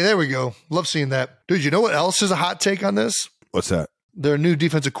 Hey, there we go. Love seeing that. Dude, you know what else is a hot take on this? What's that? Their new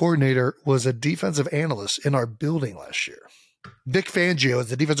defensive coordinator was a defensive analyst in our building last year. Vic Fangio is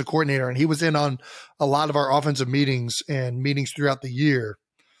the defensive coordinator, and he was in on a lot of our offensive meetings and meetings throughout the year.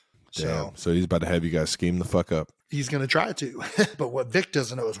 Damn. So he's about to have you guys scheme the fuck up. He's going to try to. But what Vic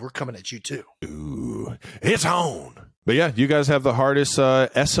doesn't know is we're coming at you too. Ooh, it's on. But yeah, you guys have the hardest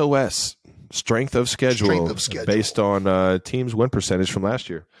SOS, strength of schedule, based on teams' win percentage from last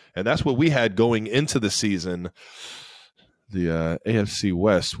year. And that's what we had going into the season. The AFC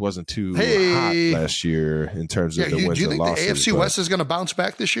West wasn't too hot last year in terms of the wins and losses. Do you think the AFC West is going to bounce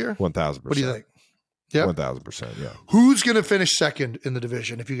back this year? 1,000%. What do you think? Yeah, 1,000%. Yeah. Who's going to finish second in the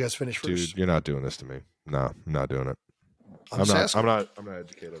division if you guys finish first? Dude, you're not doing this to me. No, I'm not doing it. I'm not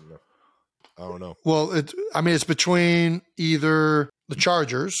educated enough. I don't know. Well, it's between either the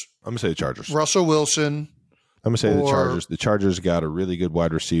Chargers. I'm going to say the Chargers. Russell Wilson. I'm going to say the Chargers. The Chargers got a really good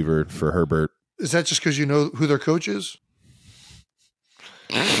wide receiver for Herbert. Is that just because you know who their coach is?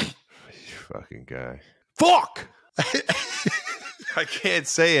 You fucking guy. Fuck! I can't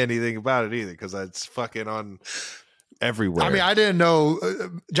say anything about it either because it's fucking on everywhere. I mean, I didn't know.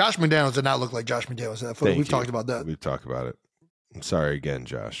 Josh McDaniels did not look like Josh McDaniels in that photo. We've talked about that. We've talked about it. I'm sorry again,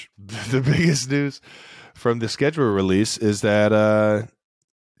 Josh. The biggest news from the schedule release is that,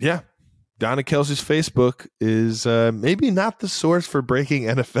 Donna Kelsey's Facebook is maybe not the source for breaking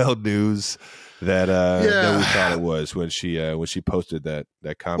NFL news that we thought it was when she posted that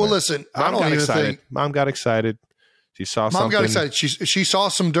comment. Well, listen, Mom got excited. Mom got excited. She saw something. Mom got excited. She saw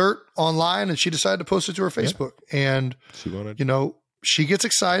some dirt online and she decided to post it to her Facebook. Yeah. And she wanted, she gets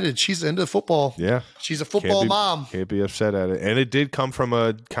excited. She's into football. Yeah, she's a football mom. Can't be upset at it. And it did come from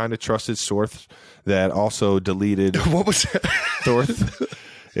a kind of trusted source that also deleted. What was that? Source.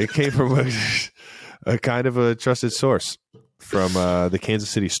 It came from a kind of a trusted source from the Kansas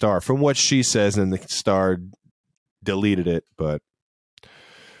City Star, from what she says, and the Star deleted it. But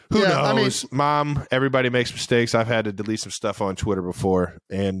who knows? Mom, everybody makes mistakes. I've had to delete some stuff on Twitter before,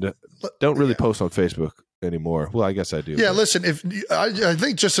 and don't really post on Facebook anymore. Well, I guess I do. Yeah, listen, if I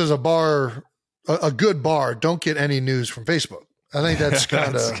think just as a bar, a good bar, don't get any news from Facebook. I think that's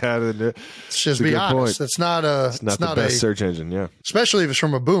kind of. Let's just be honest. It's not the best search engine. Yeah, especially if it's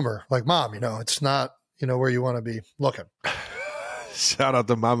from a boomer like Mom. It's not where you want to be looking. Shout out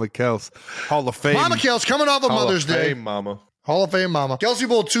to Mama Kels, Hall of Fame. Mama Kels coming off of Mother's Day. Fame, Mama. Hall of Fame, Mama. Kelsey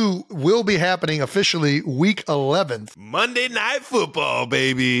Bowl 2 will be happening officially week 11th. Monday Night Football,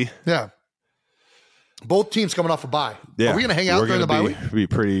 baby. Yeah. Both teams coming off a bye. Yeah. Are we going to hang out during the bye week? Be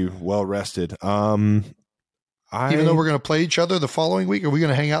pretty well rested. Even though we're going to play each other the following week, are we going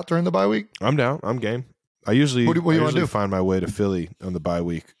to hang out during the bye week? I'm down. I'm game. I usually do? Find my way to Philly on the bye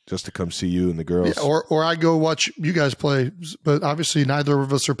week just to come see you and the girls. Yeah, or I go watch you guys play, but obviously neither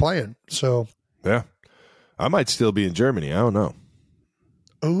of us are playing. So yeah, I might still be in Germany. I don't know.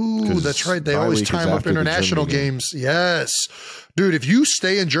 Oh, that's right. They always time up international games. Yes, dude. If you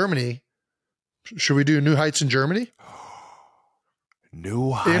stay in Germany, should we do New Heights in Germany?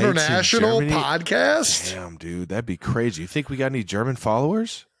 New Heights international in Germany? Podcast. Damn, dude, that'd be crazy. You think we got any German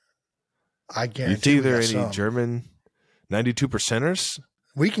followers? I guarantee. You think there are any German 92%ers?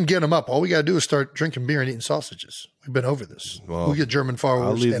 We can get them up. All we got to do is start drinking beer and eating sausages. We've been over this. Well, we'll get German followers.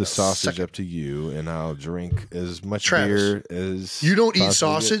 I'll leave the sausage up to you, and I'll drink as much beer as you don't eat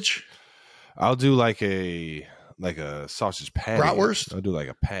sausage. I'll do like a sausage patty. Bratwurst. I'll do like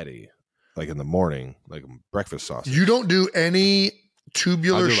a patty, like in the morning, like a breakfast sausage. You don't do any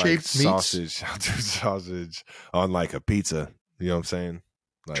tubular shaped meats. Sausage. I'll do sausage on like a pizza. You know what I'm saying?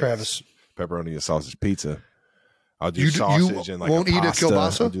 Like Travis. Pepperoni and sausage pizza. I'll do sausage and like won't a pasta. Eat a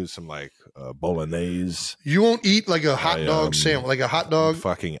kielbasa? I'll do some like bolognese. You won't eat like a hot dog sandwich, like a hot dog. I'm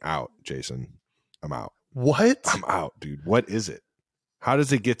fucking out, Jason. I'm out. What? I'm out, dude. What is it? How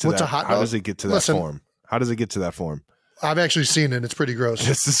does it get to What's that? A hot dog? How does it get to that form? How does it get to that form? I've actually seen it. It's pretty gross.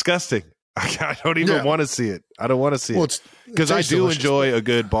 It's disgusting. I don't even want to see it. I don't want to see it. Because I do enjoy a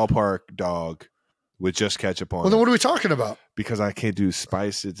good ballpark dog with just ketchup on it. Well, then what are we talking about? Because I can't do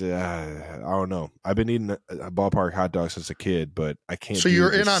spice. It's I don't know. I've been eating a ballpark hot dog since a kid, but I can't. So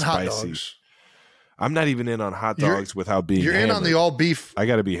you're in on hot dogs. I'm not even in on hot dogs without being. You're hammered. In on the all beef. I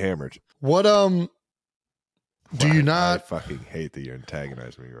got to be hammered. What do you not? I fucking hate that you're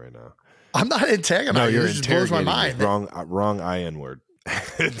antagonizing me right now. I'm not antagonizing. No, you're it just blows my mind. Wrong IN word.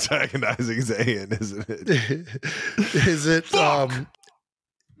 Antagonizing is AN, isn't it? Is it?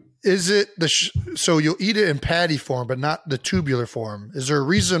 Is it so you'll eat it in patty form, but not the tubular form? Is there a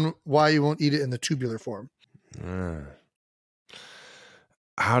reason why you won't eat it in the tubular form?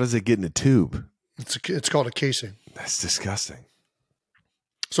 How does it get in a tube? It's called a casing. That's disgusting.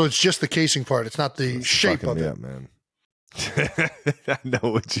 So it's just the casing part. It's not the shape of it. Up, man. I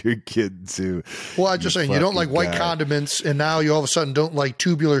know what you're getting to. Well, I'm just saying you don't like white condiments, and now you all of a sudden don't like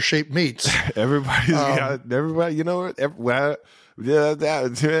tubular shaped meats. Everybody, you know what?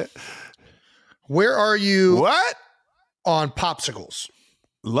 Where are you? What? On popsicles?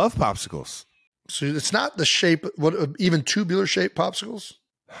 Love popsicles. So it's not the shape. What even tubular shaped popsicles?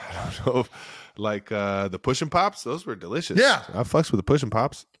 I don't know. Like the Push and Pops, those were delicious. Yeah, I fucks with the Push and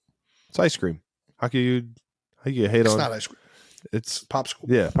Pops. It's ice cream. How can you hate on? It's not ice cream. It's popsicle.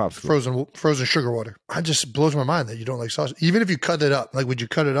 Yeah, popsicle. Frozen sugar water. It just blows my mind that you don't like sausage. Even if you cut it up, like would you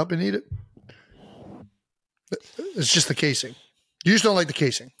cut it up and eat it? It's just the casing. You just don't like the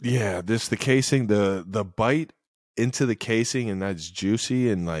casing. Yeah, the casing, the bite into the casing, and that's juicy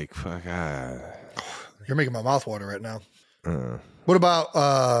and like fuck. You're making my mouth water right now. What about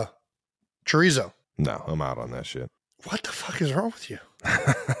chorizo? No, I'm out on that shit. What the fuck is wrong with you?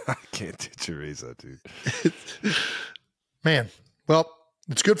 I can't do chorizo, dude. Man, well,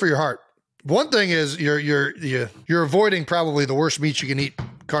 it's good for your heart. One thing is you're avoiding probably the worst meats you can eat,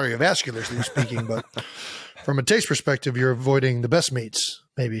 cardiovascularly speaking, but from a taste perspective, you're avoiding the best meats,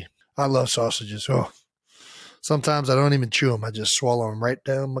 maybe. I love sausages. Oh, sometimes I don't even chew them. I just swallow them right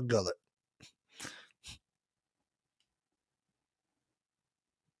down my gullet.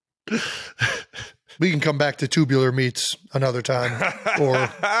 We can come back to tubular meats another time or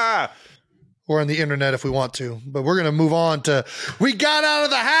on the internet if we want to. But we're going to move on to we got out of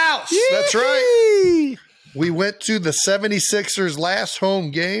the house. Yee! That's right. We went to the 76ers last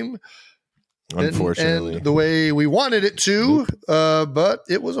home game. Unfortunately. And the way we wanted it to, but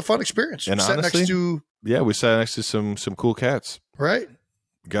it was a fun experience. And honestly, we sat next to some cool cats. Right.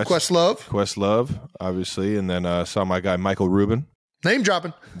 Questlove, obviously. And then saw my guy Michael Rubin. Name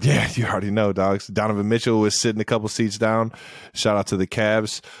dropping. Yeah, you already know, dogs. Donovan Mitchell was sitting a couple seats down. Shout out to the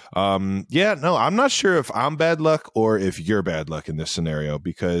Cavs. I'm not sure if I'm bad luck or if you're bad luck in this scenario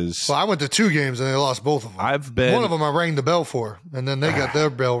because... Well, I went to 2 games and they lost both of them. One of them I rang the bell for, and then they got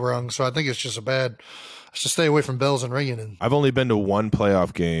their bell rung. So I think it's just I should stay away from bells and ringing. And I've only been to one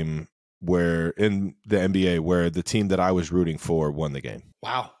playoff game where in the NBA where the team that I was rooting for won the game.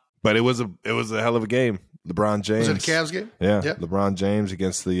 Wow. But it was a hell of a game. LeBron James. Was it a Cavs game? Yeah. Yep. LeBron James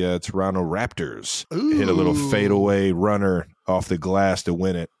against the Toronto Raptors. Ooh. Hit a little fadeaway runner off the glass to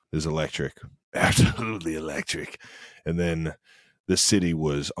win it. It was electric. Absolutely electric. And then the city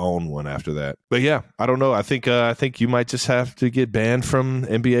was on one after that. But yeah, I don't know. I think you might just have to get banned from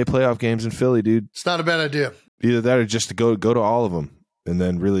NBA playoff games in Philly, dude. It's not a bad idea. Either that or just to go to all of them. And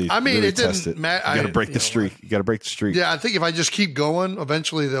then really, it test didn't matter. You got to break the streak. You got to break the streak. Yeah, I think if I just keep going,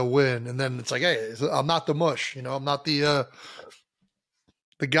 eventually they'll win. And then it's like, hey, I'm not the mush. I'm not the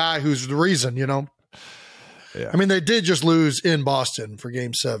guy who's the reason. Yeah. I mean, they did just lose in Boston for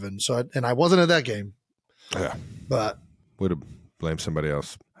Game 7. So, I wasn't at that game. Yeah, but would have blamed somebody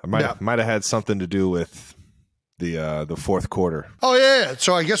else. I might have had something to do with the fourth quarter. Oh yeah.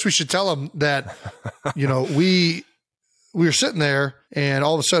 So I guess we should tell them that we were sitting there, and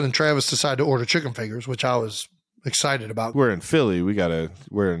all of a sudden, Travis decided to order chicken fingers, which I was excited about. We're in Philly.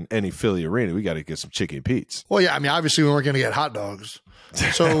 We're in any Philly arena. We got to get some chicken Pete's. Well, yeah. I mean, obviously, we weren't going to get hot dogs,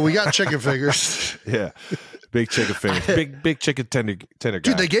 so we got chicken fingers. Yeah, big chicken fingers, big chicken tender guy.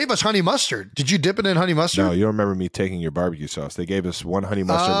 Dude, they gave us honey mustard. Did you dip it in honey mustard? No, you don't remember me taking your barbecue sauce. They gave us one honey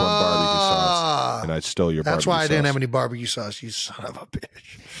mustard, one barbecue sauce, and I stole your. That's barbecue why I didn't sauce. have any barbecue sauce. You son of a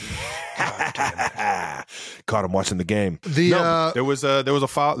bitch. God damn it. Caught him watching the game. There was a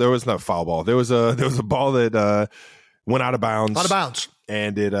foul. There was not a foul ball. There was a ball that went out of bounds. Out of bounds,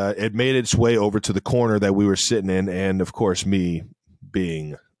 and it made its way over to the corner that we were sitting in, and of course, me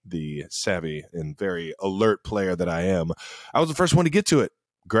being the savvy and very alert player that I am, I was the first one to get to it.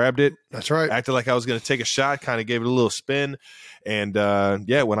 Grabbed it. That's right. Acted like I was going to take a shot, kind of gave it a little spin. And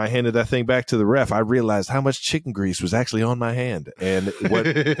when I handed that thing back to the ref, I realized how much chicken grease was actually on my hand and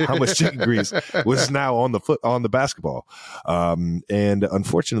how much chicken grease was now on the basketball. And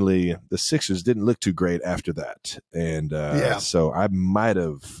unfortunately, the Sixers didn't look too great after that. And so I might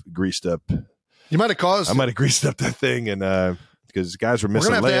have greased up. You might have caused. I might have greased up that thing and. Because guys were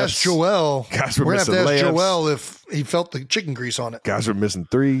missing layups. We're going to have to ask Joel. Guys were missing layups. We're going to have to ask Joel if he felt the chicken grease on it. Guys were missing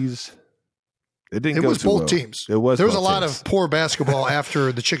threes. It was both teams. There was a lot of poor basketball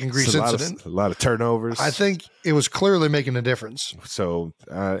after the chicken grease incident. A lot of turnovers. I think it was clearly making a difference. So,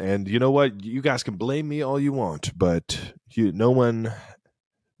 and you know what? You guys can blame me all you want, but no one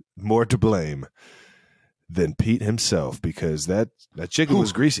more to blame than Pete himself because that chicken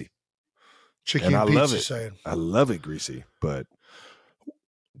was greasy. Chicken and I love it. Saying. I love it greasy, but.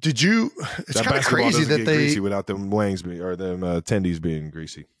 Did you? It's kind of crazy that they greasy without them wings or them tendies being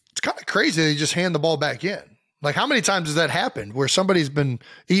greasy. It's kind of crazy they just hand the ball back in. Like how many times has that happened where somebody's been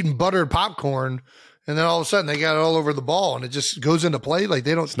eating buttered popcorn and then all of a sudden they got it all over the ball and it just goes into play like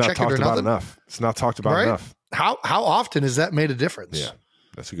they don't check it or nothing? It's not talked about enough. How often has that made a difference? Yeah,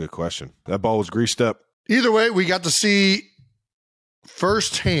 that's a good question. That ball was greased up. Either way, we got to see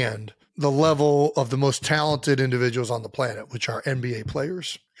firsthand the level of the most talented individuals on the planet, which are NBA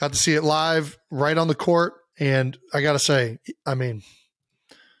players. Got to see it live right on the court. And I got to say, I mean,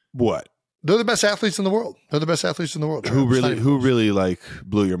 what? They're the best athletes in the world. Who really like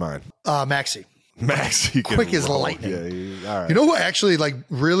blew your mind? Maxey. Quick as lightning. Yeah, all right. You know what actually like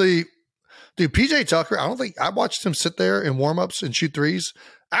really, dude, PJ Tucker, I watched him sit there in warmups and shoot threes.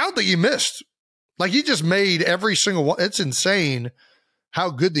 I don't think he missed. Like he just made every single one. It's insane how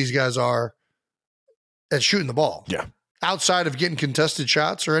good these guys are at shooting the ball. Yeah. outside of getting contested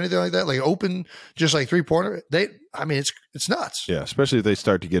shots or anything like that, like open, just like 3-pointer. It's nuts. Yeah, especially if they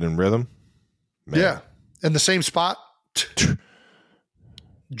start to get in rhythm. Man. Yeah. In the same spot,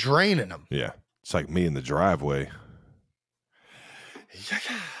 draining them. Yeah. It's like me in the driveway.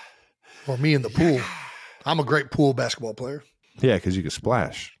 Or me in the pool. I'm a great pool basketball player. Yeah, because you can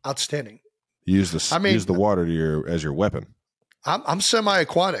splash. Outstanding. Use the water as your weapon. I'm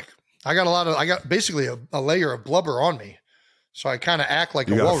semi-aquatic. I got basically a layer of blubber on me. So I kind of act like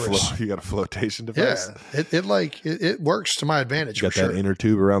a walrus. You got a flotation device? Yeah. It works to my advantage. You got that inner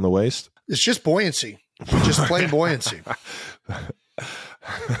tube around the waist? It's just buoyancy. Just plain buoyancy.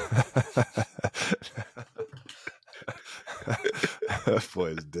 That boy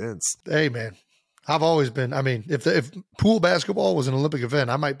is dense. Hey, man. I've always been. I mean, if pool basketball was an Olympic event,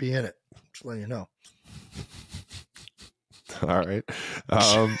 I might be in it. Just letting you know. All right.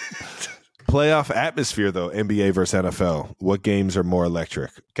 Playoff atmosphere, though, NBA versus NFL. What games are more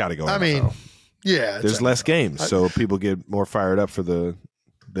electric? Got to go NFL. I mean, yeah. There's less games, so people get more fired up for the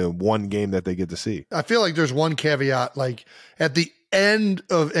one game that they get to see. I feel like there's one caveat. Like at the end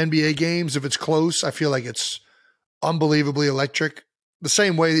of NBA games, if it's close, I feel like it's unbelievably electric. The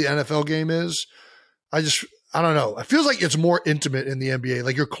same way the NFL game is. I don't know. It feels like it's more intimate in the NBA.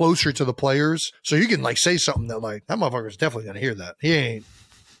 Like you're closer to the players. So you can like say something that like, that motherfucker's definitely going to hear that. He ain't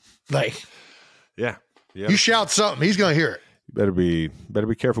like, yeah. You shout something, he's going to hear it. You better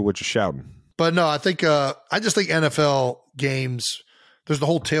be careful what you're shouting. But no, I think, I just think NFL games, there's the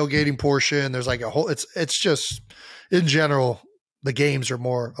whole tailgating portion. There's like it's just in general, the games are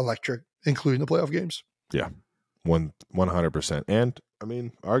more electric, including the playoff games. Yeah. 100%. And I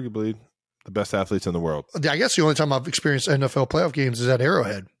mean, arguably, the best athletes in the world. I guess the only time I've experienced NFL playoff games is at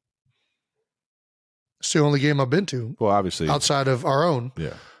Arrowhead. It's the only game I've been to. Well, obviously. Outside of our own.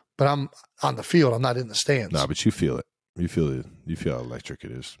 Yeah. But I'm on the field. I'm not in the stands. No, but you feel it. You feel it. You feel how electric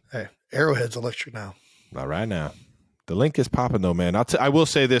it is. Hey, Arrowhead's electric now. Not right now. The link is popping, though, man. I will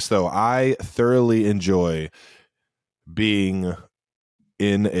say this, though. I thoroughly enjoy being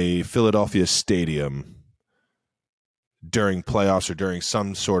in a Philadelphia stadium during playoffs or during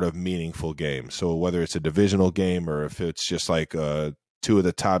some sort of meaningful game. So whether it's a divisional game or if it's just like two of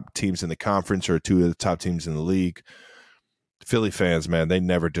the top teams in the conference or two of the top teams in the league, Philly fans, man, they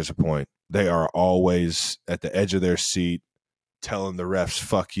never disappoint. They are always at the edge of their seat telling the refs,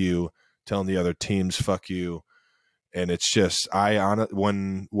 fuck you, telling the other teams, fuck you. And it's just,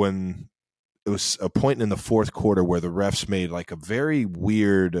 when it was a point in the fourth quarter where the refs made like a very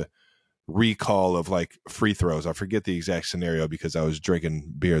weird recall of like free throws. I forget the exact scenario because I was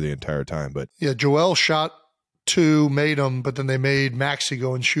drinking beer the entire time. But yeah, Joel shot 2, made them, but then they made Maxey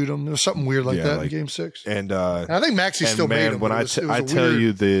go and shoot them. There was something weird like that in Game 6. And I think Maxey still made them. When I tell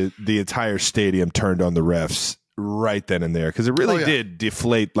you the entire stadium turned on the refs right then and there because it really did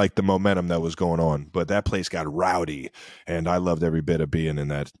deflate like the momentum that was going on. But that place got rowdy, and I loved every bit of being in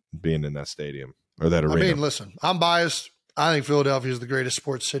that stadium or that arena. I mean, listen, I'm biased. I think Philadelphia is the greatest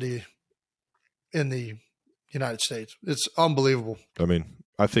sports city in the United States. It's unbelievable. I mean,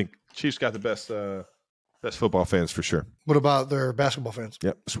 I think Chiefs got the best football fans for sure. What about their basketball fans?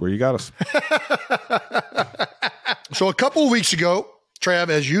 Yep, that's where you got us. So a couple of weeks ago, Trav,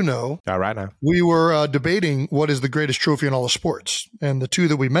 as you know, all right now, we were debating what is the greatest trophy in all of sports. And the two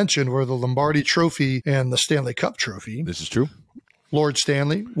that we mentioned were the Lombardi Trophy and the Stanley Cup Trophy. This is true. Lord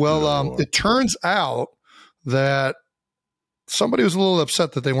Stanley. Well, it turns out that somebody was a little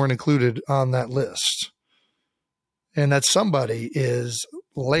upset that they weren't included on that list. And that somebody is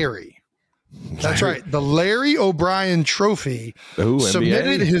Larry. That's right. The Larry O'Brien Trophy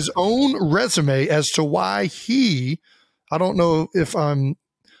submitted his own resume as to why I don't know if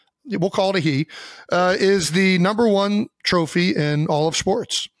we'll call it a he, is the number one trophy in all of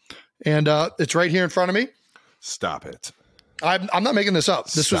sports. And it's right here in front of me. Stop it. I'm not making this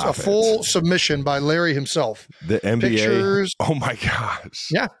up. This was a full submission by Larry himself. The NBA. Pictures. Oh my gosh.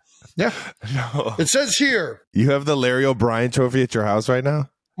 Yeah. Yeah. No. It says here. You have the Larry O'Brien Trophy at your house right now?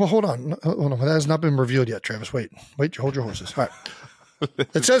 Well, hold on. That has not been revealed yet, Travis. Wait, hold your horses. All right.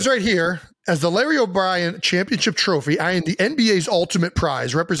 It says right here, as the Larry O'Brien Championship Trophy, I am the NBA's ultimate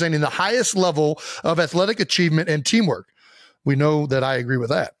prize, representing the highest level of athletic achievement and teamwork. We know that I agree with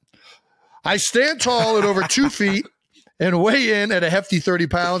that. I stand tall at over 2 feet and weigh in at a hefty 30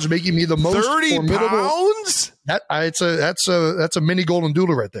 pounds, making me the most 30 formidable. Pounds? That's a mini golden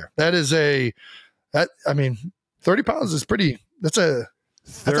doodle right there. 30 pounds is pretty.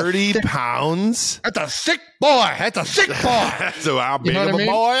 30 pounds? That's a thick boy. So how big know of a what I mean?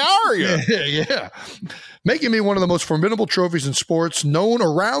 boy are you? Yeah. Making me one of the most formidable trophies in sports, known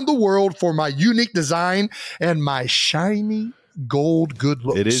around the world for my unique design and my shiny gold good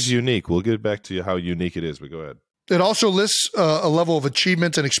looks. It is unique. We'll get back to how unique it is, but go ahead. It also lists a level of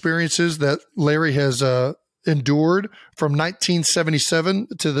achievements and experiences that Larry has endured from 1977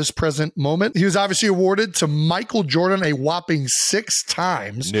 to this present moment. He was obviously awarded to Michael Jordan a whopping 6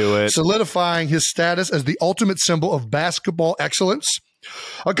 times, Knew it. solidifying his status as the ultimate symbol of basketball excellence.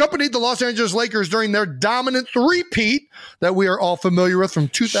 Accompanied the Los Angeles Lakers during their dominant three-peat that we are all familiar with from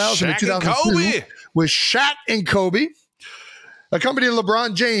 2000 Shaq to 2002 and Kobe. with Shaq and Kobe. Accompanying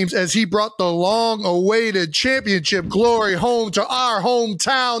LeBron James as he brought the long-awaited championship glory home to our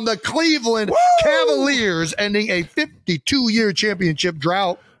hometown, the Cleveland Cavaliers, ending a 52-year championship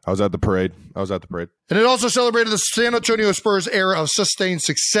drought. I was at the parade. And it also celebrated the San Antonio Spurs era of sustained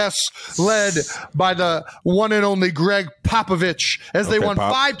success, led by the one and only Greg Popovich, as they won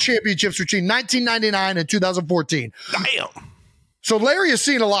Pop. 5 championships between 1999 and 2014. Damn. So Larry has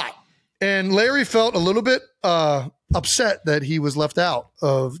seen a lot, and Larry felt a little bit upset that he was left out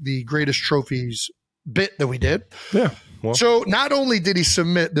of the greatest trophies bit that we did. Yeah. Well, So not only did he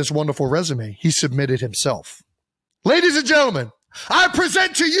submit this wonderful resume, he submitted himself. Ladies and gentlemen, I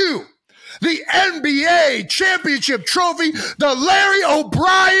present to you the NBA championship trophy, the Larry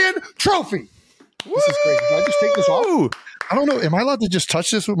O'Brien trophy. This is crazy. Can I just take this off? I don't know. Am I allowed to just touch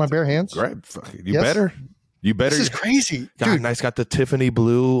this with my bare hands? Great. You Yes. better. You better. This is crazy. God, Dude. nice. Got the Tiffany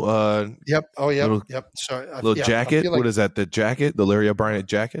blue Yep. Oh, yeah. Little- Yep. Sorry. little jacket. What is that? The jacket? The Larry O'Brien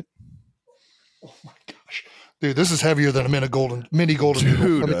jacket? Oh, my gosh. Dude, this is heavier than a mini golden doodle.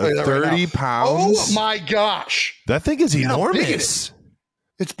 Dude, Let me tell you that right 30 now. pounds? Oh, my gosh. That thing is Look how big it enormous.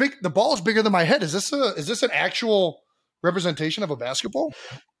 It's big. The ball is bigger than my head. Is this an actual representation of a basketball?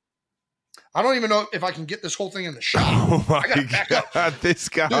 I don't even know if I can get this whole thing in the shot. Oh I gotta back my up. God. This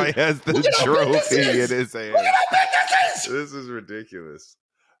guy Dude, has the look at how big this trophy is. in his hand. Look at how big this is. This is ridiculous.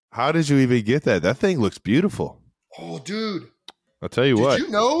 How did you even get that? That thing looks beautiful. Oh, dude. I'll tell you what.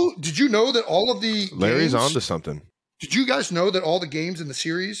 Did you know that all of the Larry's games, onto something. Did you guys know that all the games in the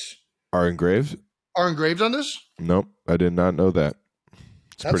series Are engraved? are engraved on this? Nope. I did not know that.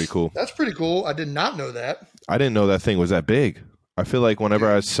 It's pretty cool. That's pretty cool. I did not know that. I didn't know that thing was that big. I feel like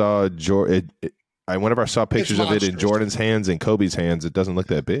whenever I saw whenever I saw pictures of it in monstrous. Jordan's hands and Kobe's hands, it doesn't look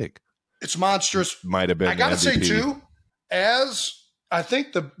that big. It's monstrous. Might have been. I gotta the say MVP. too, as I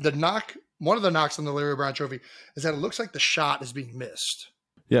think the knock, one of the knocks on the Larry O'Brien trophy is that it looks like the shot is being missed.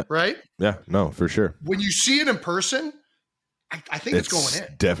 Yeah. Right? Yeah. No, for sure. When you see it in person, I think it's going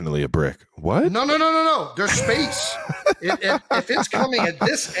in. Definitely a brick. What? No. There's space. if it's coming at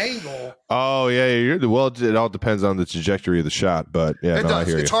this angle, Oh yeah. It all depends on the trajectory of the shot, but yeah, it no, I does.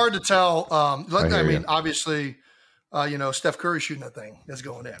 hear It's you. hard to tell. I hear mean, you. obviously, Steph Curry shooting that thing is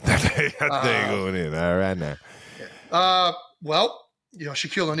going in. that thing going in. All right now. Well,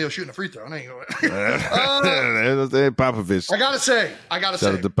 Shaquille O'Neal shooting a free throw. It ain't going in. Popovich. I gotta say, Shout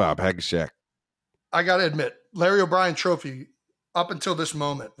out to Pop. Hack a Shack. I gotta admit, Larry O'Brien trophy up until this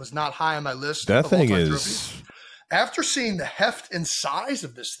moment was not high on my list. That of thing all-time is. trophies. After seeing the heft and size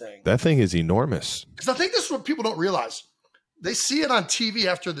of this thing, That thing is enormous. because I think this is what people don't realize. They see it on TV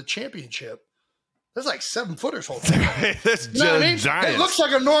after the championship. There's like 7-footers holding it. That's You know what I mean? giant. It looks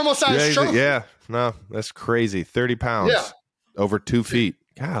like a normal size trophy. Yeah. No, that's crazy. 30 pounds. Yeah. Over 2 feet.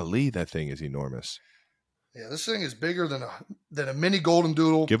 Golly, that thing is enormous. Yeah, this thing is bigger than a mini golden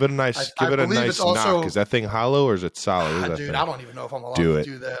doodle. Give it a nice, I believe it's knock. also- Is that thing hollow or is it solid? What is that Dude, thing? I don't even know if I'm allowed Do to it.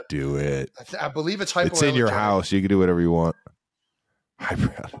 do that. Do it. I believe it's hypoallergenic. It's in your house. You can do whatever you want.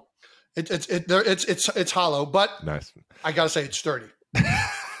 Hyper. It's hollow, but Nice. I gotta say it's sturdy.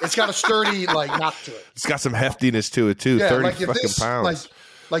 It's got a sturdy knock to it. It's got some heftiness to it too. 30 if fucking this, pounds.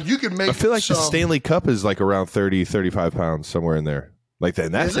 Like you could make. I feel like the Stanley Cup is like around 30, 35 pounds, somewhere in there. Like that.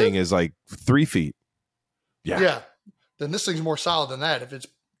 And that Is thing it? is like 3 feet. Yeah. Then this thing's more solid than that if it's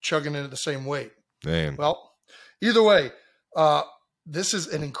chugging in at the same weight. Man. Well, either way, this is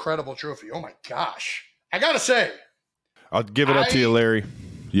an incredible trophy. Oh my gosh! I gotta say, I'll give it up to you, Larry.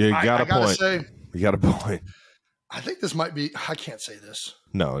 You got I a gotta point. say, You got a point. I think this might be. I can't say this.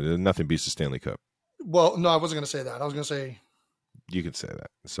 No, nothing beats the Stanley Cup. Well, no, I wasn't gonna say that. I was gonna say You can say that.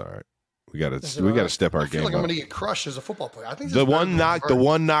 It's all right. We got is it to. We all got to right? step our I feel game like I'm up. gonna get crushed as a football player. I think this The is better one than knock. The Lombardi.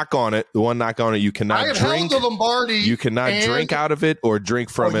 one knock on it. The one knock on it. You I cannot have held drink. the Lombardi. You cannot and- drink out of it or drink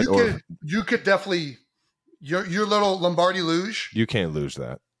from it, or you could definitely your little Lombardi luge. you can't lose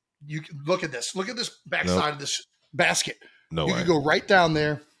that. You can look at this. Look at this backside of this basket. No You way. could go right down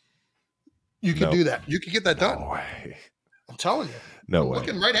there. You could Nope. do that. You could get that done. No way. I'm telling you. No I'm way.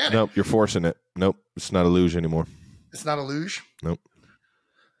 looking right at it. Nope, you're forcing it. Nope, it's not a luge anymore. It's not a luge. Nope.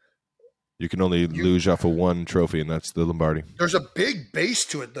 You can only luge off of one trophy, and that's the Lombardi. There's a big base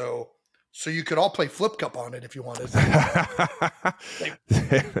to it, though, so you could all play flip cup on it if you wanted.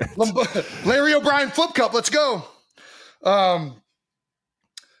 Larry O'Brien flip cup. Let's go.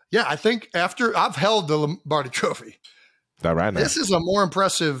 Yeah, I think after I've held the Lombardi Trophy. Not right now. This is a more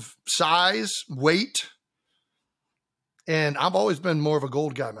impressive size, weight, and I've always been more of a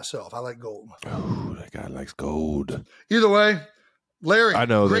gold guy myself. I like gold. Oh, that guy likes gold. Either way, Larry, I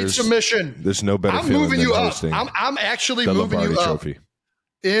know. great submission. There's no better I'm feeling moving than you up. hosting I'm actually the moving Lombardi you up Trophy.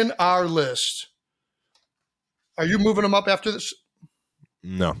 in our list. Are you moving them up after this?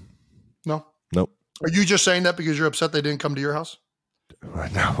 No. No. Nope. Are you just saying that because you're upset they didn't come to your house?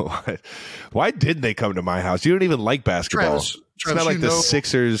 No. Why didn't they come to my house? You don't even like basketball. Travis, it's not like the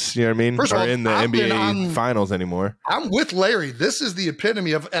Sixers, you know what I mean, First of all, are in the I've been NBA finals anymore. I'm with Larry. This is the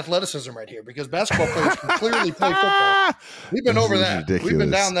epitome of athleticism right here because basketball players can clearly play football. We've been over that. Ridiculous. We've been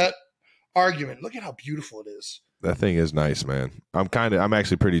down that argument. Look at how beautiful it is. That thing is nice, man. I'm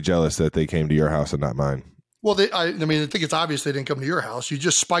actually pretty jealous that they came to your house and not mine. Well, I think it's obvious they didn't come to your house. You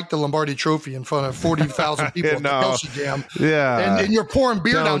just spiked the Lombardi Trophy in front of 40,000 people at the Kelsey Jam. Yeah. And you're pouring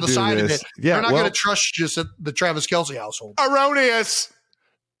beer down the side of it. Yeah, You're not going to trust just at the Travis Kelsey household. Erroneous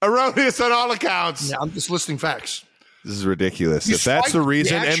on all accounts. Yeah, I'm just listing facts. This is ridiculous. You If that's the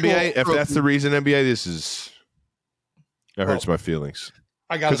reason NBA, trophy. this is that hurts my feelings.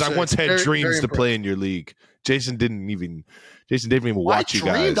 I got because I once had dreams to play in your league. Jason didn't even watch you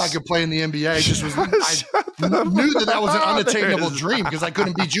guys. I dreamed I could play in the NBA. I just knew that was an unattainable dream because I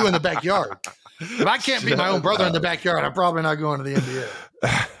couldn't beat you in the backyard. If I can't beat my own brother in the backyard, I'm probably not going to the NBA.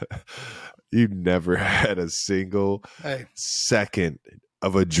 You never had a single second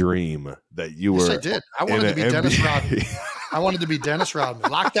of a dream that you were. Yes, I did. I wanted to be Dennis Rodman. I wanted to be Dennis Rodman.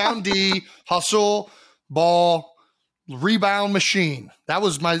 Lockdown D, hustle, ball, rebound machine. That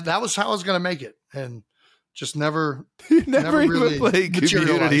was how I was going to make it. And just never. You never even really played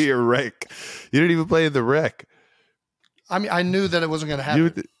community or rec. You didn't even play in the rec. I mean, I knew that it wasn't going to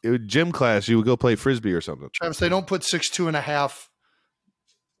happen. Gym class, you would go play Frisbee or something. Travis, they don't put 6'2.5"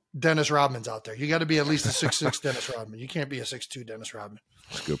 Dennis Rodmans out there. You got to be at least a 6'6" Dennis Rodman. You can't be a 6'2" Dennis Rodman.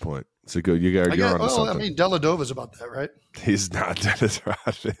 That's a good point. It's a good. You're on something. I mean, Delladova's about that, right? He's not Dennis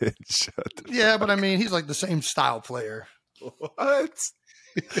Rodman. Yeah, but I mean, he's like the same style player. What?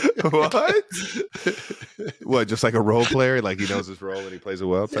 What? What? Just like a role player? Like he knows his role and he plays it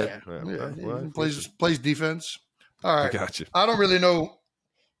well? He plays defense. All right. I got you. I don't really know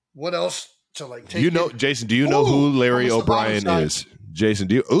what else to take. Jason, do you know who Larry O'Brien is? Jason,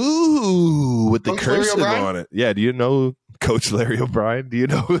 do you? With the cursive on it. Yeah, do you know Coach Larry O'Brien? Do you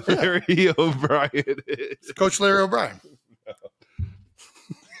know who Larry O'Brien is? Coach Larry O'Brien. No.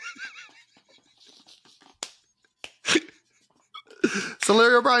 It's the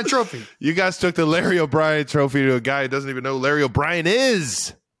Larry O'Brien Trophy. You guys took the Larry O'Brien Trophy to a guy who doesn't even know who Larry O'Brien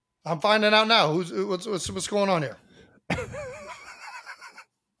is. I'm finding out now. What's going on here?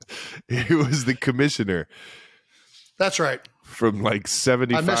 He was the commissioner. That's right. From like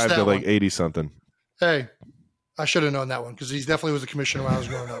 75 to like 80 something. Hey, I should have known that one because he definitely was the commissioner when I was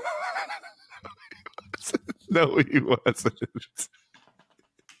growing up. No, he wasn't.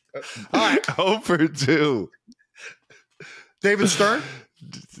 All right. 0 for 2. David Stern?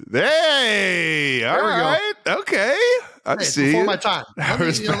 Hey, all right. Okay. I see. Before my time. Let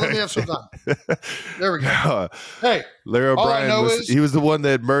me have some time. There we go. Hey, Larry O'Brien he was the one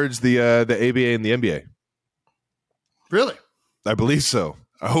that merged the ABA and the NBA. Really? I believe so.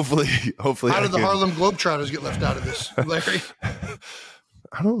 Hopefully. How did the Harlem Globetrotters get left out of this, Larry?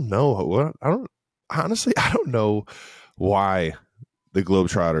 I don't know. Honestly, I don't know why the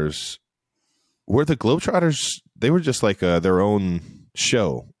Globetrotters were the Globetrotters. They were just like their own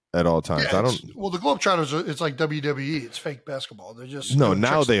show at all times. Yeah, the Globetrotters, it's like WWE. It's fake basketball. They're just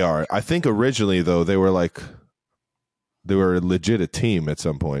now they are. I think originally though they were legit a team at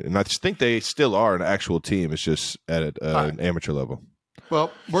some point, and I think they still are an actual team. It's just at an amateur level.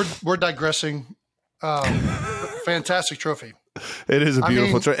 Well, we're digressing. Fantastic trophy. It is a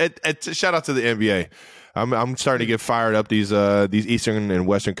beautiful trophy. Shout out to the NBA. I'm starting to get fired up. These Eastern and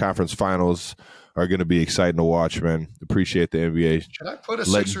Western Conference finals are going to be exciting to watch, man. Appreciate the NBA. Should I put a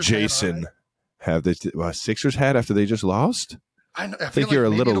Let Sixers Jason have the Sixers hat after they just lost? I think like you're a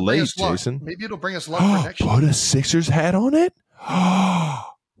little late, Jason. Maybe it'll bring us luck for next year. Put a Sixers hat on it?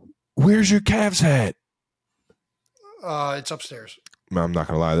 Where's your Cavs hat? It's upstairs. I'm not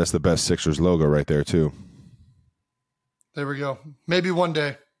going to lie. That's the best Sixers logo right there, too. There we go. Maybe one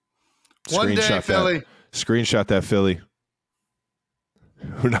day. One day, Philly. Screenshot that, Philly.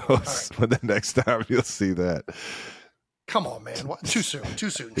 Who knows when the next time you'll see that. Come on, man. What? Too soon.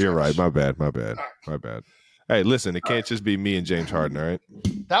 You're right. My bad. Hey, listen, it can't just be me and James Harden, all right?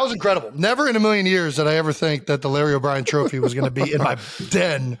 That was incredible. Never in a million years did I ever think that the Larry O'Brien trophy was going to be in my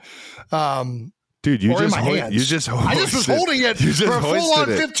den. Dude, you just I just was holding it for a full-on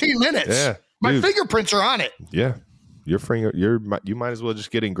 15 minutes. Yeah, my fingerprints are on it. Yeah, your finger. You might as well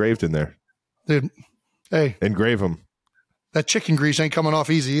just get engraved in there, dude. Hey, engrave them. That chicken grease ain't coming off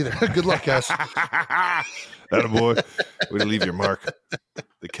easy either. Good luck, guys. Attaboy. Way to leave your mark.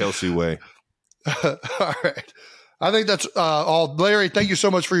 The Kelsey way. All right. I think that's all. Larry, thank you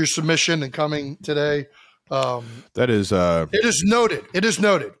so much for your submission and coming today. That is. It is noted. It is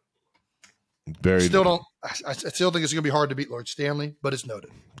noted. Very. I still think it's going to be hard to beat Lord Stanley, but it's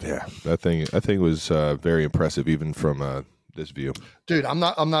noted. Yeah, I think it was very impressive, even from this view. Dude, I'm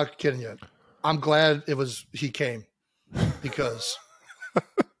not kidding you. I'm glad he came because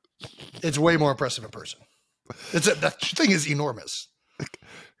it's way more impressive in person. That thing is enormous.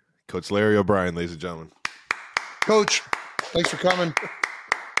 Coach Larry O'Brien, ladies and gentlemen. Coach, thanks for coming.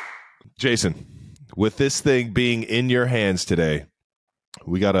 Jason, with this thing being in your hands today,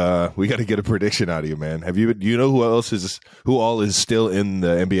 we gotta get a prediction out of you, man. Do you know who all is still in the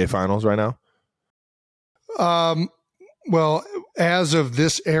NBA Finals right now? Well, as of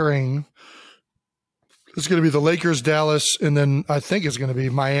this airing, it's going to be the Lakers, Dallas, and then I think it's going to be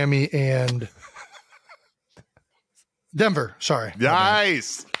Miami and Denver. Sorry.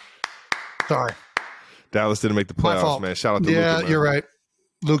 Nice. Sorry. Dallas didn't make the playoffs, man. Shout out to Luka. Yeah, you're right.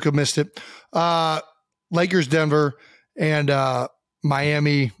 Luka missed it. Lakers, Denver, and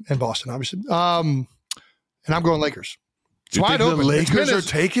Miami and Boston, obviously. And I'm going Lakers. It's wide open. The Lakers are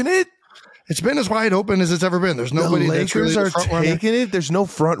taking it? It's been as wide open as it's ever been. There's nobody that's really the front runner. Taking it? There's no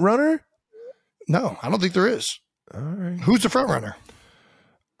front runner? No, I don't think there is. All right. Who's the front runner?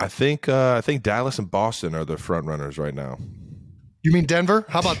 I think Dallas and Boston are the front runners right now. You mean Denver?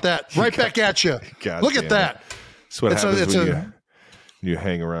 How about that? Right back at you. Look at that. That's what happens when you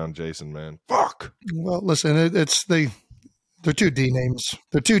hang around Jason, man. Fuck. Well, listen, they're two D names.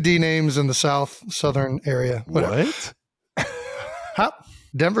 They're two D names in the southern area. Whatever. What?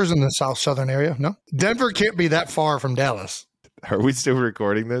 Denver's in the southern area. No, Denver can't be that far from Dallas. Are we still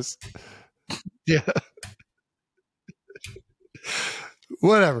recording this? Yeah.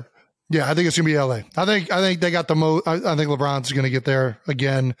 Whatever. Yeah, I think it's gonna be LA. I think they got the most. I think LeBron's gonna get there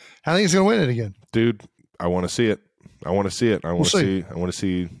again. I think he's gonna win it again. Dude, I want to see it. I want to see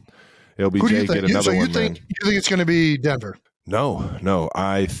LBJ get another one. You think it's gonna be Denver? No.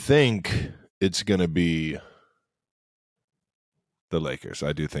 I think it's gonna be the Lakers.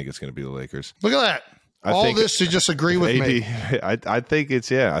 I do think it's gonna be the Lakers. Look at that. All this to just agree with me. I think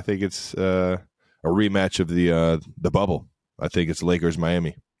it's a rematch of the bubble. I think it's Lakers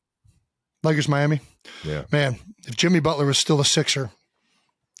Miami. Lakers Miami. Yeah. Man, if Jimmy Butler was still a Sixer.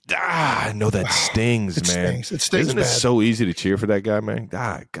 I know that stings, man. It stings. Isn't it so easy to cheer for that guy, man?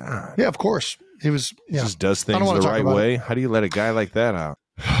 God. Yeah, of course. He was. Yeah. Just does things the right way. How do you let a guy like that out?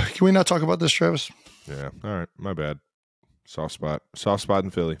 Can we not talk about this, Travis? Yeah. All right. My bad. Soft spot in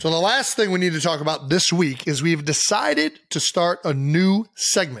Philly. So the last thing we need to talk about this week is we've decided to start a new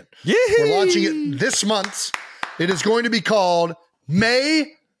segment. Yeah. We're launching it this month. It is going to be called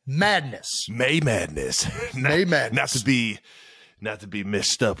May Madness. May Madness. May Madness. Not to be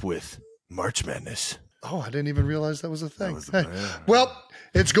mixed up with March Madness. Oh, I didn't even realize that was a thing. Well,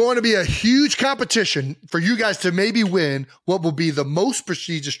 it's going to be a huge competition for you guys to maybe win what will be the most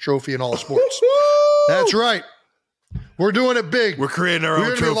prestigious trophy in all sports. That's right. We're doing it big. We're creating our own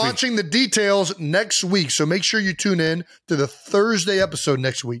trophy. We're going to be launching the details next week, so make sure you tune in to the Thursday episode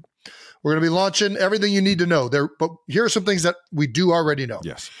next week. We're going to be launching everything you need to know. But here are some things that we do already know.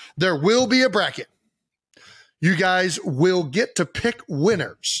 Yes. There will be a bracket. You guys will get to pick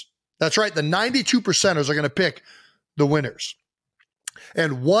winners. That's right. The 92%ers are going to pick the winners.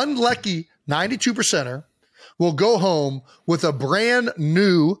 And one lucky 92%er will go home with a brand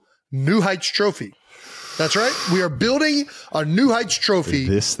new Heights trophy. That's right. We are building a New Heights trophy.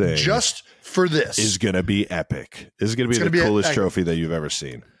 This thing just for this is going to be epic. This is going to be the coolest trophy that you've ever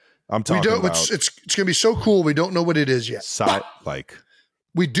seen. I'm talking about. It's going to be so cool. We don't know what it is yet.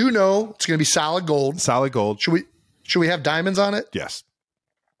 We do know it's going to be solid gold. Solid gold. Should we have diamonds on it? Yes.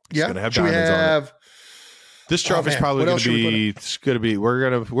 It's going to have diamonds on it. This trophy is probably going to be. It's going to be.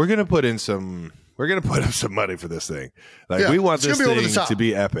 We're going to put in some. We're going to put up some money for this thing. We want this thing to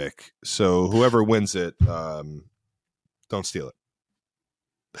be epic. So whoever wins it, don't steal it.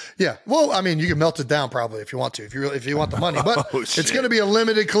 Yeah. Well, I mean, you can melt it down probably if you want to, if you want the money, but it's going to be a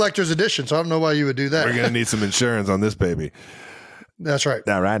limited collector's edition. So I don't know why you would do that. We're going to need some insurance on this baby. That's right.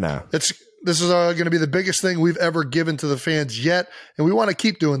 Not right now. This is going to be the biggest thing we've ever given to the fans yet, and we want to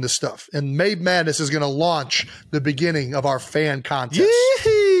keep doing this stuff. And Made Madness is going to launch the beginning of our fan contest.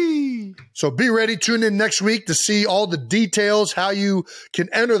 Yee! So be ready. Tune in next week to see all the details, how you can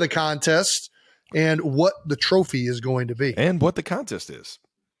enter the contest, and what the trophy is going to be. And what the contest is.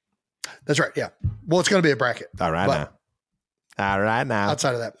 That's right. Yeah. Well, it's going to be a bracket. All right now. All right now.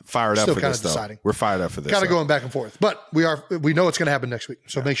 Outside of that, fired up still for kind this, of though. deciding. We're fired up for this. Kind of going back and forth. But we know it's going to happen next week.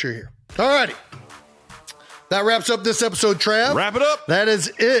 So make sure you're here. All righty. That wraps up this episode, Trav. Wrap it up. That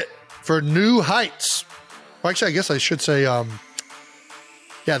is it for New Heights. Well, actually, I guess I should say, I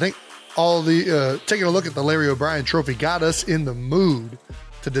think all the taking a look at the Larry O'Brien trophy got us in the mood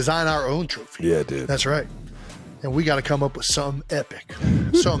to design our own trophy. Yeah, it did. That's right. And we got to come up with some epic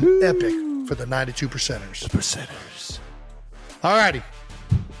for the 92 percenters. Percenters. All righty.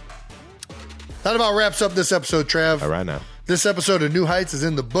 That about wraps up this episode, Trav. All right now. This episode of New Heights is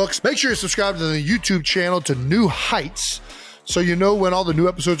in the books. Make sure you subscribe to the YouTube channel to New Heights so you know when all the new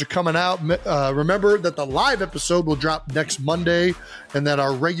episodes are coming out. Remember that the live episode will drop next Monday and that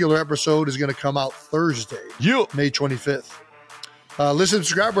our regular episode is going to come out Thursday, May 25th. Listen and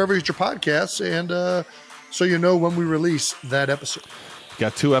subscribe wherever you get your podcasts and so you know when we release that episode.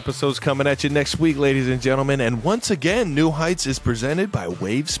 Got 2 episodes coming at you next week, ladies and gentlemen. And once again, New Heights is presented by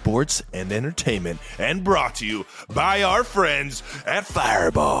Wave Sports and Entertainment and brought to you by our friends at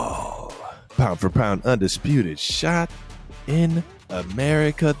Fireball. Pound for pound, undisputed shot in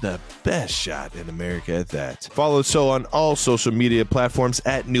America, the best shot in America at that. Follow us on all social media platforms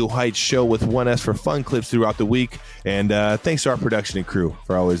at New Heights Show with 1S for fun clips throughout the week. And thanks to our production and crew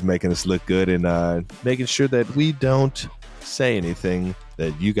for always making us look good and making sure that we don't say anything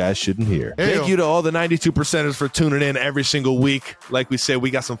that you guys shouldn't hear. Thank you to all the 92 percenters for tuning in every single week. Like we said,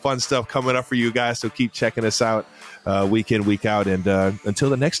 we got some fun stuff coming up for you guys, so keep checking us out week in, week out. And until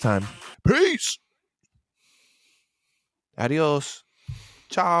the next time, peace. Adios.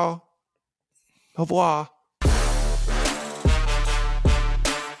 Ciao. Au revoir.